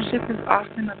relationship is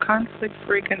often a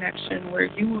conflict-free connection where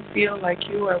you will feel like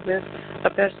you are with a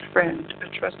best friend,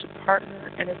 a trusted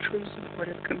partner, and a true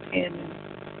supportive companion.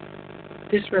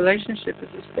 This relationship is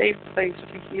a safe place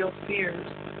to heal fears,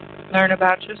 learn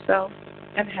about yourself,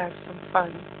 and have some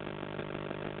fun.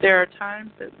 There are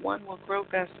times that one will grow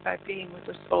best by being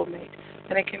with a soulmate,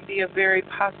 and it can be a very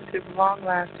positive,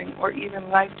 long-lasting, or even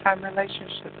lifetime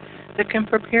relationship that can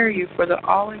prepare you for the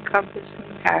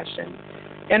all-encompassing passion,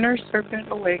 inner serpent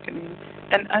awakening,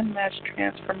 and unmatched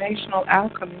transformational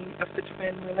alchemy of the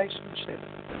twin relationship.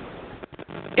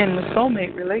 In the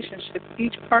soulmate relationship,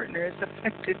 each partner is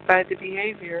affected by the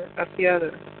behavior of the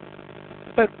other.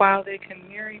 But while they can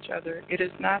mirror each other, it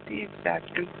is not the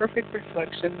exact and perfect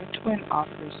reflection the twin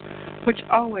offers, which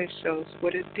always shows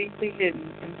what is deeply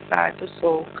hidden inside the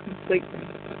soul completely.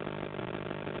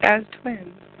 As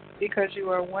twins, because you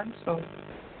are one soul,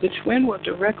 the twin will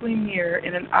directly mirror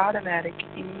in an automatic,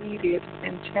 immediate,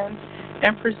 intense,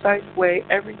 and precise way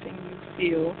everything you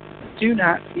feel, do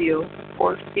not feel,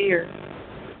 or fear.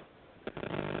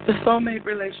 The soulmate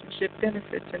relationship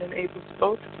benefits and enables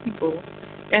both people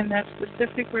in that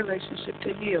specific relationship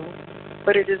to heal.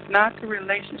 But it is not the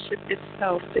relationship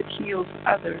itself that heals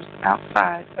others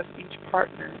outside of each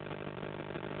partner.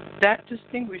 That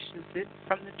distinguishes it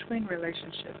from the twin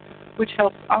relationship, which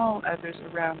helps all others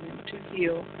around them to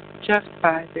heal just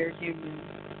by their union.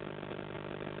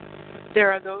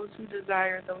 There are those who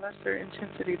desire the lesser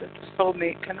intensity that the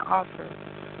soulmate can offer,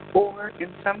 or in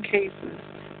some cases,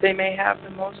 they may have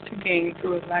the most to gain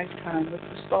through a lifetime with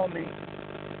the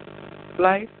soulmate.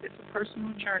 Life is a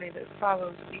personal journey that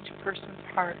follows each person's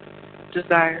heart,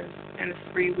 desires, and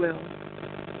free will.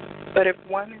 But if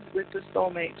one is with the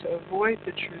soulmate to avoid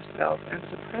the true self and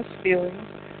suppress feelings,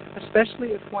 especially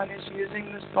if one is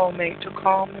using the soulmate to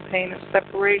calm the pain of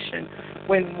separation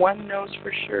when one knows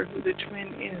for sure who the twin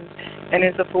is and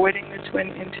is avoiding the twin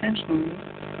intentionally,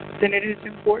 then it is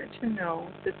important to know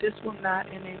that this will not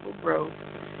enable growth,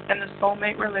 and the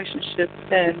soulmate relationship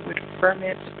then would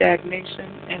ferment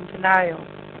stagnation and denial.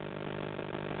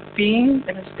 Being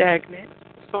in a stagnant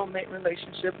soulmate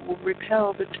relationship will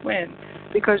repel the twin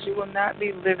because you will not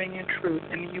be living in truth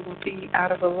and you will be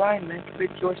out of alignment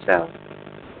with yourself.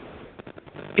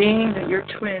 Being that your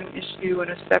twin is you in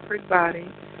a separate body,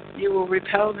 you will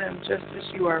repel them just as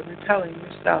you are repelling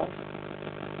yourself.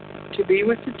 To be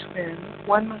with the twin,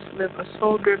 one must live a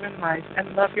soul-driven life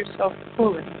and love yourself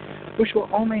fully, which will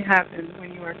only happen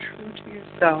when you are true to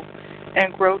yourself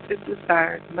and growth is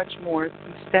desired much more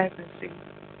than stagnancy.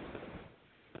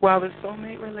 While the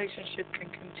soulmate relationship can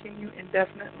continue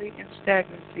indefinitely in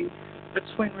stagnancy, the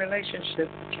twin relationship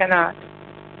cannot.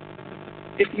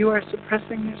 If you are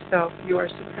suppressing yourself, you are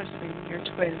suppressing your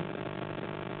twin.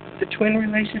 The twin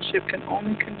relationship can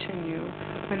only continue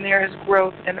when there is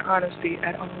growth and honesty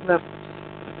at all levels.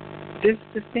 This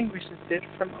distinguishes it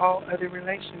from all other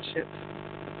relationships.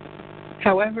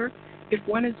 However, if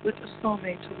one is with a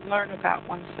soulmate to learn about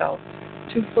oneself,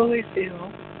 to fully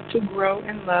feel, to grow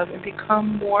in love and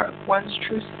become more of one's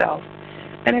true self,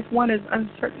 and if one is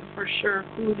uncertain for sure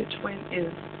who the twin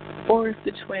is, or if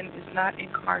the twin is not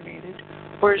incarnated,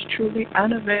 or is truly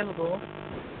unavailable,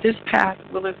 this path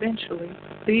will eventually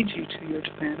lead you to your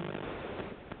twin.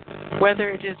 Whether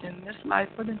it is in this life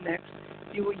or the next,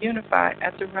 you will unify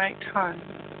at the right time.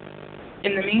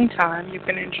 In the meantime, you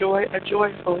can enjoy a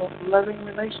joyful, loving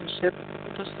relationship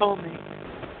with a soulmate.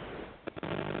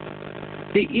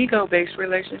 The ego-based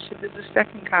relationship is the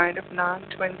second kind of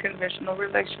non-twin conventional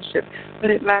relationship, but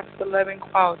it lacks the loving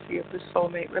quality of the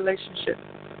soulmate relationship.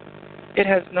 It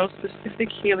has no specific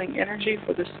healing energy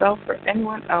for the self or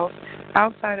anyone else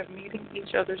outside of meeting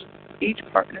each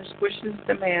partner's wishes,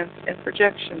 demands, and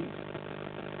projections.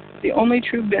 The only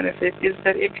true benefit is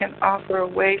that it can offer a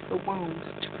way for wounds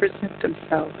to present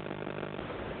themselves.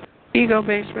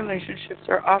 Ego-based relationships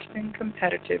are often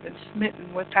competitive and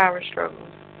smitten with power struggles.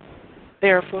 They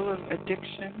are full of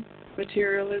addiction,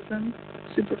 materialism,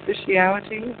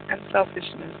 superficiality, and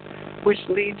selfishness, which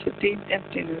lead to deep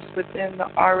emptiness within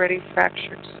the already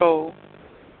fractured soul.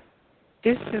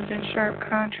 This is in sharp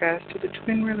contrast to the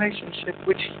twin relationship,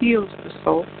 which heals the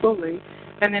soul fully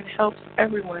and then helps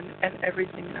everyone and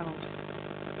everything else.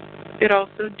 It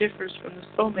also differs from the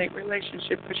soulmate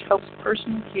relationship, which helps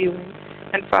personal healing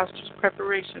and fosters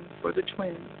preparation for the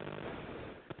twin.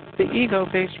 The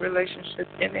ego-based relationship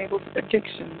enables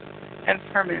addictions and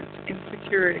ferments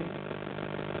insecurity.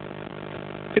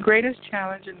 The greatest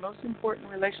challenge and most important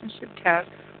relationship task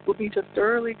will be to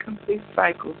thoroughly complete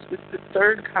cycles with the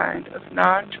third kind of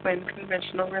non-twin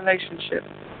conventional relationship,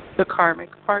 the karmic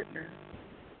partner.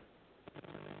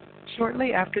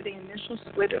 Shortly after the initial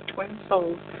split of twin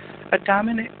souls, a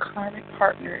dominant karmic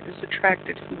partner is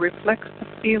attracted who reflects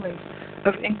the feelings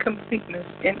of incompleteness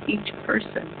in each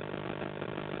person.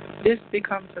 This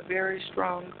becomes a very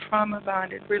strong,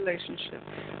 trauma-bonded relationship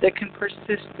that can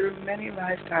persist through many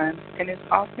lifetimes and is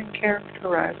often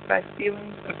characterized by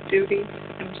feelings of duty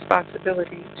and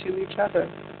responsibility to each other.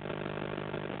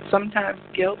 Sometimes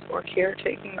guilt or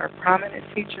caretaking are prominent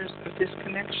features of this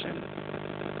connection.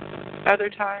 Other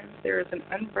times, there is an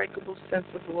unbreakable sense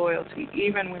of loyalty,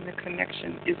 even when the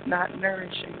connection is not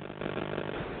nourishing.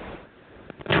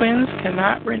 Twins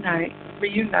cannot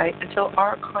reunite until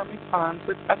our karmic bonds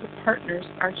with other partners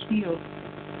are healed.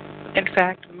 In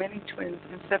fact, many twins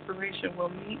in separation will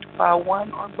meet while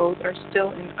one or both are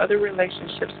still in other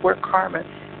relationships where karma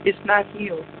is not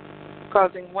healed,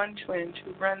 causing one twin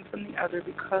to run from the other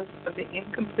because of the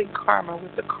incomplete karma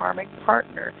with the karmic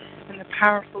partner and the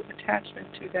powerful attachment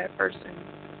to that person.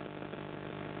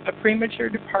 A premature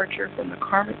departure from the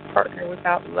karmic partner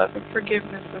without love and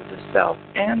forgiveness of the self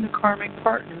and the karmic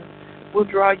partner will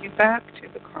draw you back to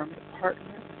the karmic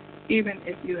partner, even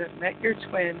if you have met your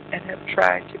twin and have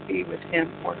tried to be with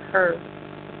him or her.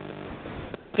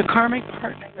 The karmic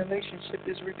partner relationship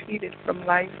is repeated from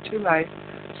life to life,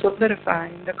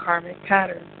 solidifying the karmic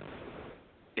pattern.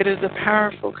 It is a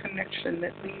powerful connection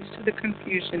that leads to the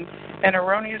confusion and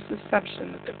erroneous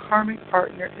assumption that the karmic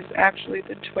partner is actually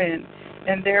the twin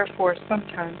and therefore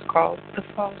sometimes called the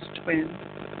false twin.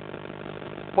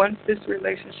 Once this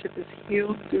relationship is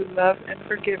healed through love and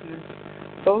forgiveness,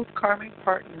 both karmic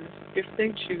partners, if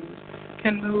they choose,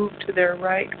 can move to their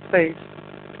right place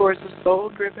towards a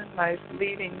soul-driven life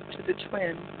leading to the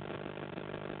twin.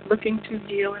 Looking to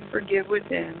heal and forgive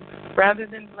within, rather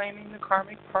than blaming the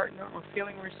karmic partner or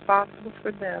feeling responsible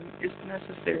for them, is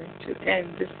necessary to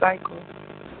end this cycle.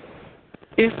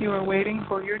 If you are waiting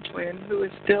for your twin who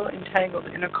is still entangled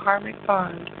in a karmic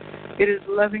bond, it is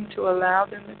loving to allow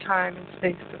them the time and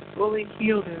space to fully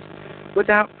heal this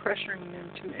without pressuring them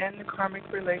to end the karmic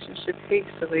relationship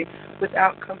hastily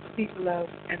without complete love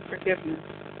and forgiveness.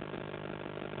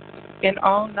 In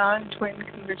all non-twin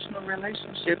conventional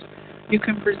relationships, you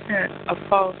can present a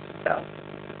false self.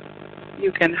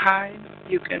 You can hide,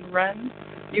 you can run,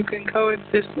 you can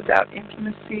coexist without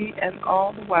intimacy, and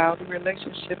all the while the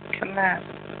relationship can last.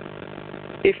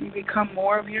 If you become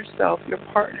more of yourself, your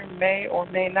partner may or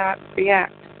may not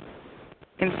react.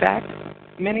 In fact,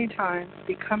 many times,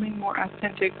 becoming more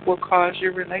authentic will cause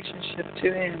your relationship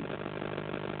to end.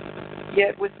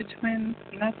 Yet with the twins,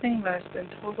 nothing less than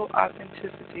total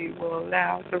authenticity will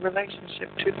allow the relationship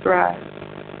to thrive.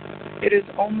 It is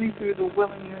only through the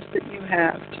willingness that you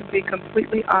have to be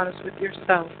completely honest with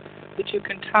yourself that you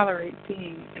can tolerate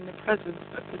being in the presence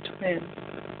of the twin.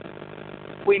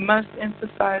 We must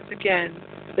emphasize again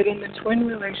that in the twin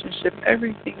relationship,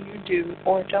 everything you do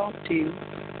or don't do,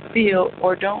 feel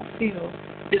or don't feel,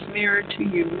 is mirrored to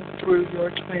you through your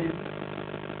twin.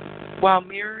 While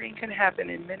mirroring can happen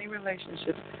in many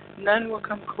relationships, none will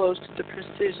come close to the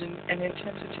precision and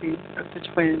intensity of the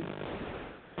twin.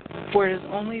 For it is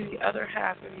only the other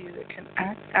half of you that can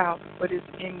act out what is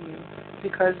in you,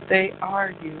 because they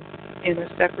are you in a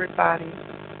separate body.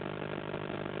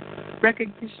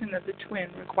 Recognition of the twin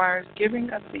requires giving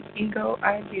up the ego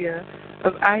idea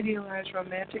of idealized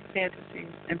romantic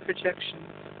fantasies and projections.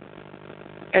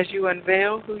 As you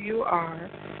unveil who you are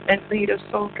and lead a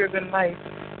soul-driven life,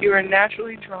 you are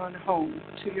naturally drawn home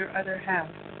to your other half.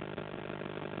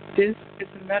 This is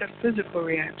a metaphysical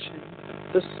reaction.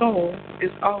 The soul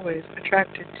is always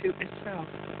attracted to itself.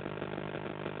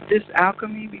 This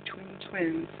alchemy between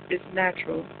twins is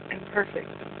natural and perfect.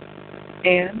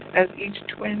 And as each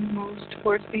twin moves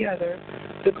towards the other,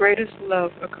 the greatest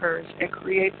love occurs and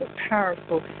creates a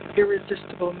powerful,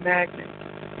 irresistible magnet.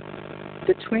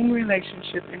 The twin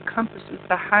relationship encompasses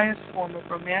the highest form of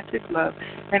romantic love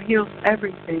and heals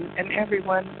everything and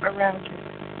everyone around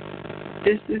it.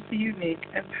 This is the unique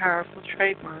and powerful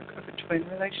trademark of a twin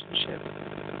relationship.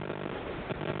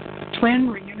 Twin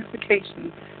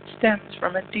reunification stems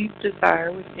from a deep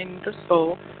desire within the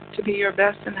soul to be your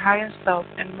best and highest self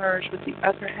and merge with the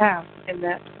other half in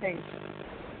that space.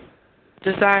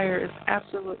 Desire is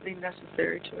absolutely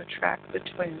necessary to attract the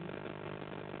twin.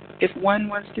 If one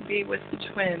wants to be with the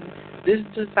twin, this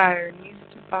desire needs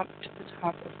to bump to the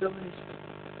top of the list.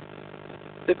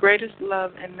 The greatest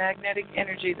love and magnetic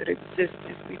energy that exists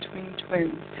is between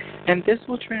twins, and this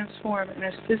will transform and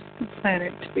assist the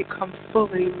planet to become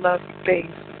fully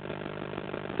love-based.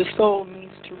 The soul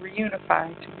needs to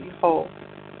reunify to be whole.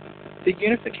 The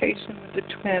unification with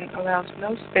the twin allows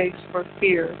no space for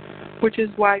fear, which is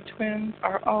why twins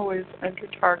are always under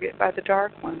target by the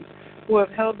Dark Ones, who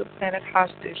have held the planet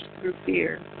hostage through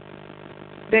fear.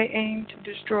 They aim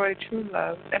to destroy true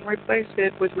love and replace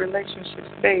it with relationships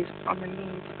based on the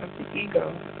needs of the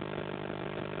ego.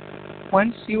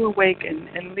 Once you awaken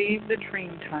and leave the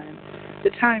dream time,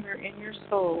 the timer in your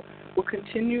soul will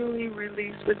continually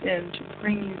release within to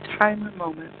bring you timeless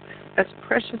moments as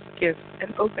precious gifts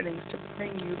and openings to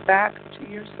bring you back to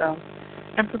yourself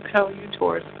and propel you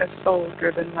towards a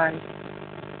soul-driven life.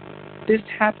 This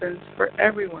happens for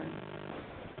everyone.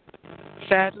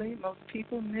 Sadly, most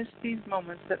people miss these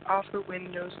moments that offer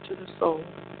windows to the soul.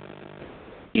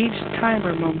 Each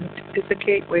timer moment is a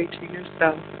gateway to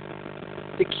yourself.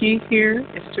 The key here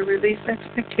is to release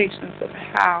expectations of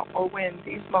how or when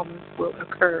these moments will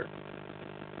occur.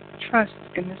 Trust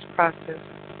in this process.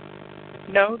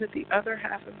 Know that the other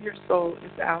half of your soul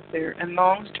is out there and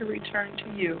longs to return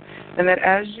to you, and that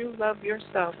as you love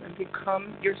yourself and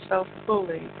become yourself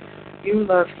fully, you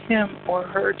love him or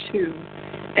her too,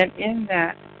 and in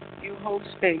that you hold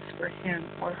space for him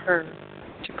or her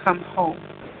to come home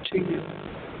to you.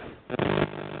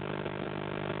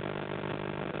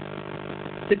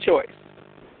 The choice.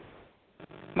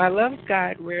 My love's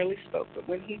guide rarely spoke, but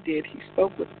when he did, he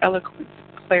spoke with eloquence,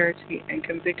 clarity and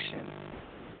conviction.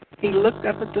 He looked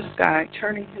up at the sky,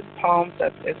 turning his palms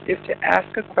up as if to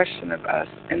ask a question of us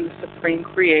and the Supreme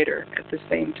Creator at the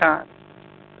same time.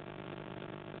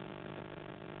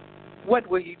 What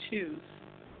will you choose?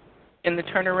 In the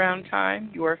turnaround time,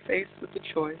 you are faced with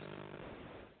a choice.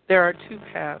 There are two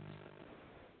paths.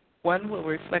 One will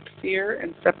reflect fear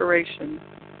and separation.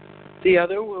 The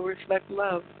other will reflect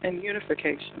love and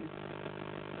unification.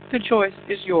 The choice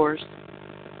is yours.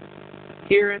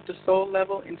 Here at the soul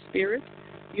level in spirit,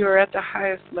 you are at the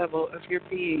highest level of your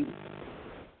being.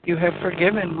 You have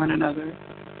forgiven one another.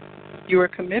 You are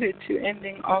committed to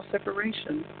ending all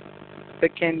separation.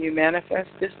 But can you manifest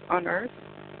this on earth?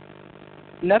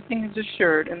 Nothing is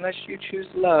assured unless you choose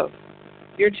love.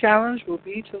 Your challenge will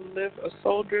be to live a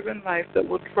soul-driven life that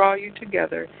will draw you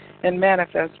together and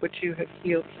manifest what you have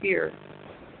healed here.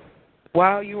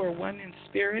 While you are one in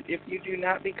spirit, if you do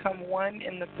not become one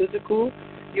in the physical,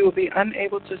 you will be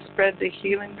unable to spread the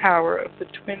healing power of the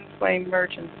twin flame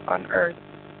mergence on earth.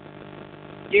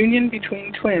 Union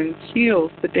between twins heals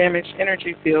the damaged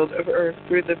energy field of earth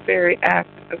through the very act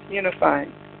of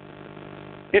unifying.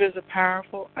 It is a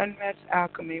powerful, unmatched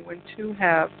alchemy when two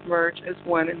halves merge as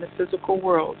one in the physical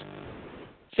world.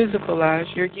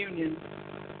 Physicalize your union.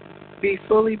 Be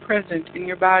fully present in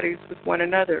your bodies with one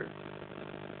another.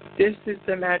 This is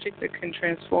the magic that can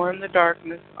transform the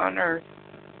darkness on earth.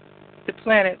 The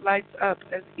planet lights up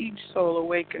as each soul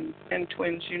awakens and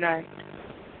twins unite.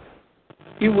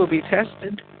 You will be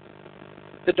tested.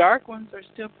 The dark ones are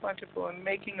still plentiful and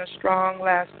making a strong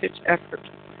last-ditch effort.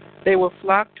 They will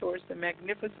flock towards the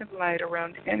magnificent light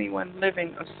around anyone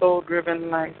living a soul-driven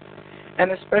life,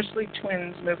 and especially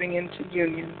twins moving into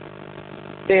union.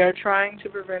 They are trying to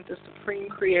prevent the Supreme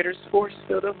Creator's force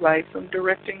field of light from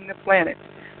directing the planet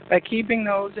by keeping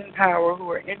those in power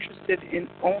who are interested in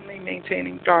only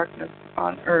maintaining darkness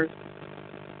on earth.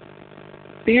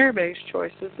 Fear-based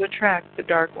choices attract the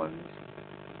dark ones.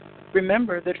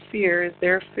 Remember that fear is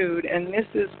their food, and this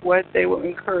is what they will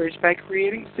encourage by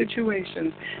creating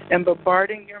situations and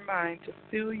bombarding your mind to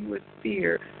fill you with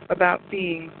fear about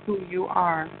being who you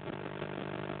are.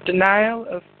 Denial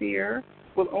of fear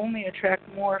will only attract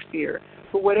more fear,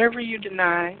 for whatever you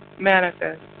deny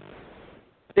manifests.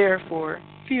 Therefore,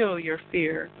 feel your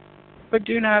fear, but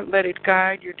do not let it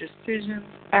guide your decisions,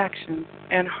 actions,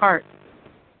 and heart.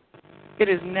 It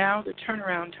is now the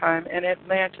turnaround time, and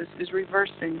Atlantis is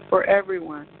reversing for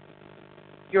everyone.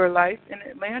 Your life in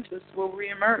Atlantis will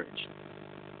reemerge.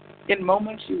 In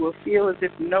moments you will feel as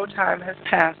if no time has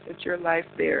passed at your life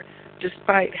there,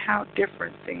 despite how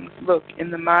different things look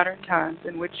in the modern times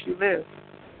in which you live.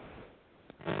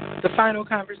 The final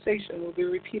conversation will be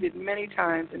repeated many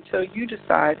times until you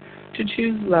decide to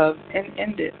choose love and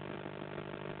end it.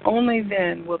 Only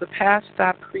then will the past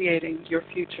stop creating your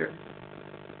future.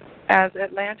 As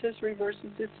Atlantis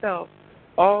reverses itself,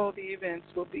 all the events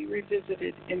will be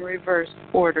revisited in reverse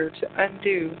order to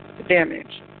undo the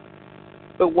damage.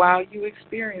 But while you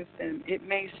experience them, it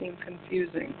may seem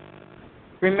confusing.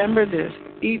 Remember this,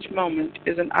 each moment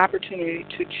is an opportunity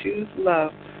to choose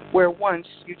love where once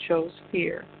you chose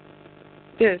fear.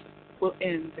 This will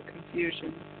end the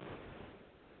confusion.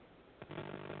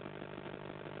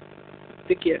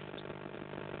 The gift.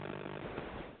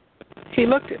 He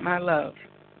looked at my love.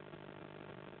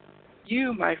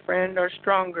 You, my friend, are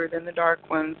stronger than the dark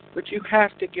ones, but you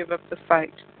have to give up the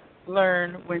fight.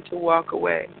 Learn when to walk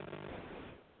away.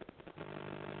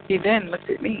 He then looked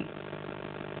at me.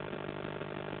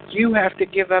 You have to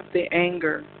give up the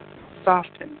anger.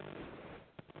 Soften.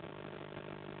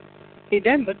 He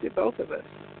then looked at both of us.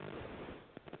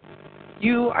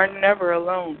 You are never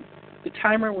alone. The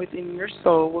timer within your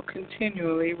soul will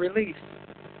continually release.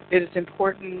 It is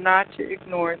important not to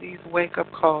ignore these wake-up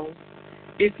calls.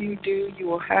 If you do, you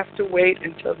will have to wait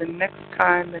until the next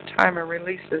time the timer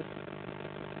releases.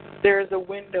 There is a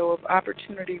window of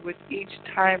opportunity with each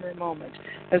timer moment,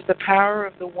 as the power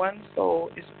of the one soul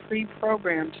is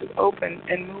pre-programmed to open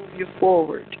and move you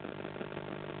forward.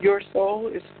 Your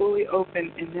soul is fully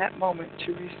open in that moment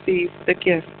to receive the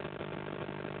gift.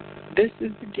 This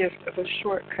is the gift of a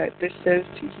shortcut that says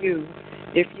to you,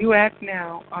 if you act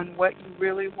now on what you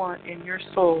really want in your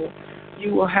soul,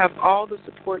 you will have all the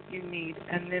support you need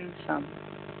and then some.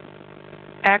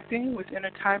 Acting within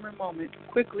a timer moment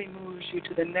quickly moves you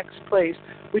to the next place,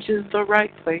 which is the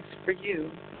right place for you.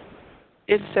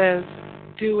 It says,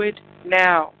 do it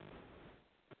now.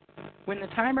 When the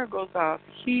timer goes off,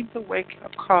 heed the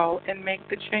wake-up call and make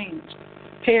the change.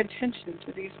 Pay attention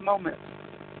to these moments.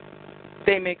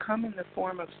 They may come in the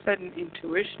form of sudden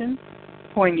intuition,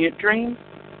 poignant dreams,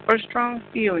 or strong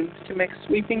feelings to make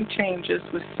sweeping changes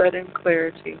with sudden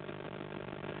clarity.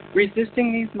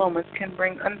 Resisting these moments can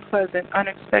bring unpleasant,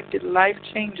 unexpected life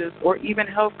changes or even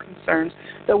health concerns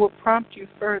that will prompt you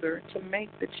further to make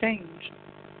the change.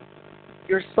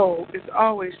 Your soul is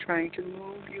always trying to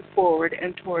move you forward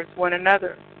and towards one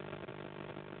another.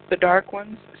 The dark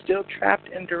ones, still trapped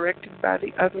and directed by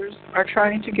the others, are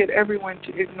trying to get everyone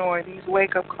to ignore these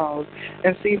wake-up calls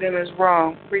and see them as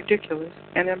wrong, ridiculous,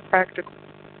 and impractical.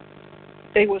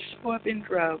 They will show up in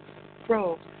droves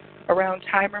around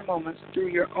timer moments through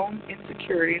your own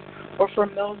insecurities or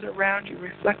from those around you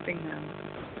reflecting them.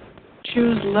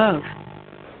 Choose love.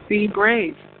 Be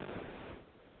brave.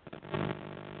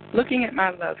 Looking at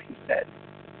my love, he said,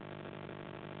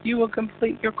 you will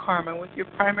complete your karma with your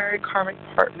primary karmic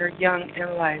partner young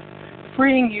in life,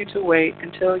 freeing you to wait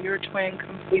until your twin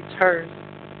completes hers.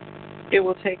 It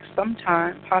will take some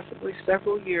time, possibly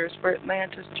several years, for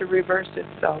Atlantis to reverse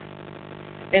itself.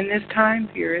 In this time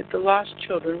period, the lost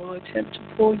children will attempt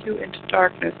to pull you into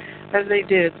darkness as they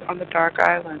did on the Dark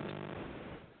Island.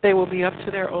 They will be up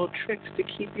to their old tricks to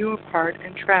keep you apart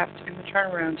and trapped in the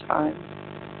turnaround time.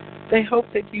 They hope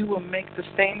that you will make the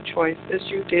same choice as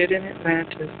you did in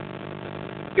Atlantis.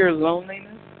 Your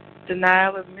loneliness,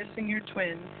 denial of missing your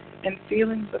twin, and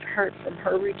feelings of hurt from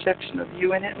her rejection of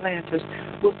you in Atlantis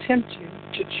will tempt you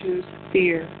to choose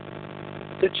fear.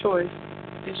 The choice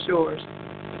is yours.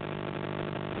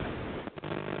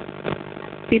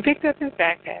 He picked up his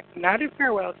backpack, nodded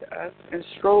farewell to us, and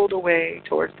strolled away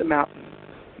towards the mountain.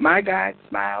 My guide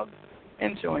smiled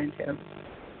and joined him.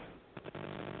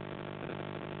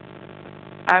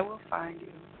 I will find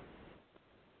you.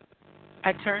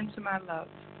 I turned to my love.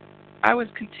 I was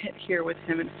content here with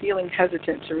him and feeling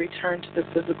hesitant to return to the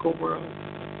physical world.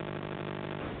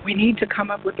 We need to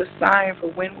come up with a sign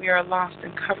for when we are lost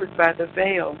and covered by the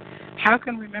veil. How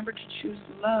can we remember to choose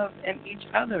love and each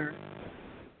other?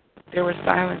 There was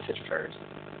silence at first.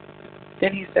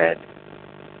 Then he said,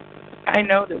 I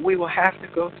know that we will have to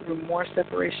go through more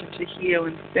separation to heal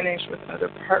and finish with other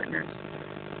partners.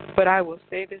 But I will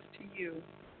say this to you.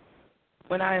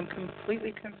 When I am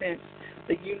completely convinced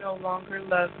that you no longer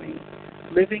love me,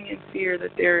 living in fear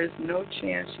that there is no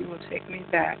chance you will take me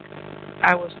back,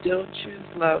 I will still choose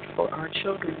love for our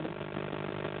children.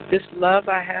 This love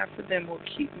I have for them will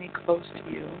keep me close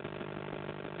to you.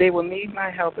 They will need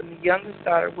my help, and the youngest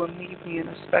daughter will need me in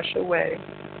a special way.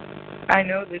 I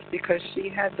know this because she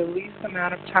had the least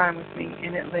amount of time with me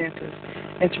in Atlantis,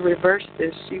 and to reverse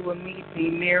this, she will need me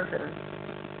near her.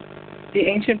 The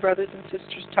ancient brothers and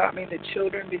sisters taught me that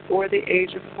children before the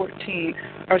age of 14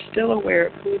 are still aware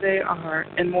of who they are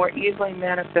and more easily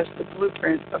manifest the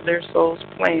blueprint of their soul's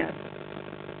plan.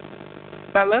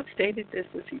 My love stated this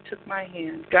as he took my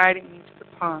hand, guiding me to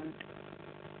the pond.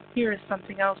 Here is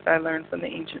something else I learned from the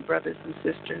ancient brothers and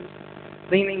sisters.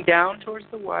 Leaning down towards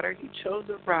the water, he chose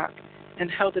a rock and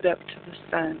held it up to the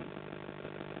sun.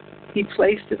 He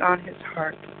placed it on his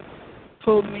heart,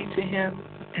 pulled me to him,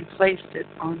 and placed it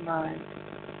on mine.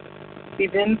 He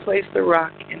then placed the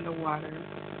rock in the water.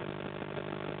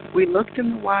 We looked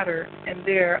in the water, and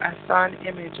there I saw an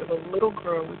image of a little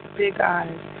girl with big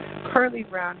eyes, curly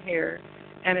brown hair,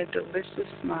 and a delicious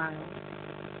smile.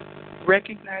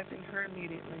 Recognizing her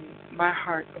immediately, my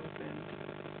heart opened.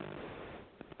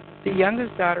 The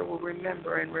youngest daughter will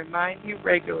remember and remind you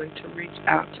regularly to reach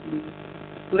out to me.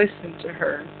 Listen to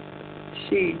her.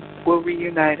 She will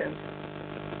reunite us.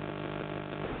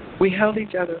 We held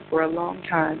each other for a long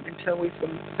time until we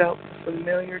felt the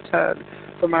familiar tug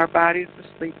from our bodies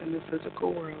asleep in the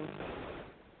physical world.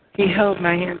 He held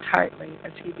my hand tightly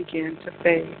as he began to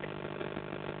fade.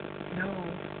 No,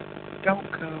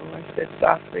 don't go, I said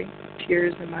softly,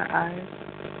 tears in my eyes.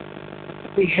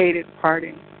 We hated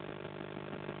parting.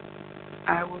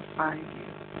 I will find you,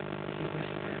 he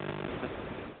whispered.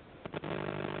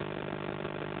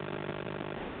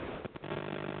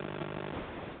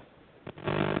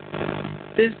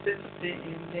 This is the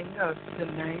ending of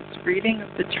tonight's reading of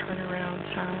the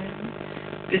Turnaround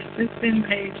Time. This has been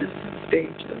Pages and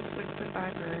Stages with the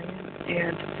Librarian,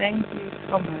 and thank you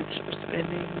so much for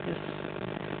spending this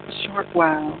short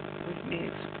while with me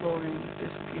exploring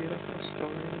this beautiful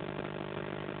story.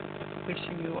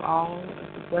 Wishing you all of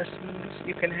the blessings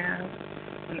you can have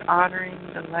and honoring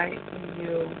the light in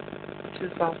you,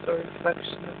 which is also a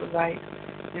reflection of the light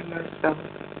in myself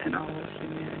and all of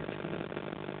humanity.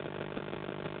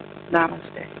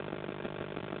 Namaste.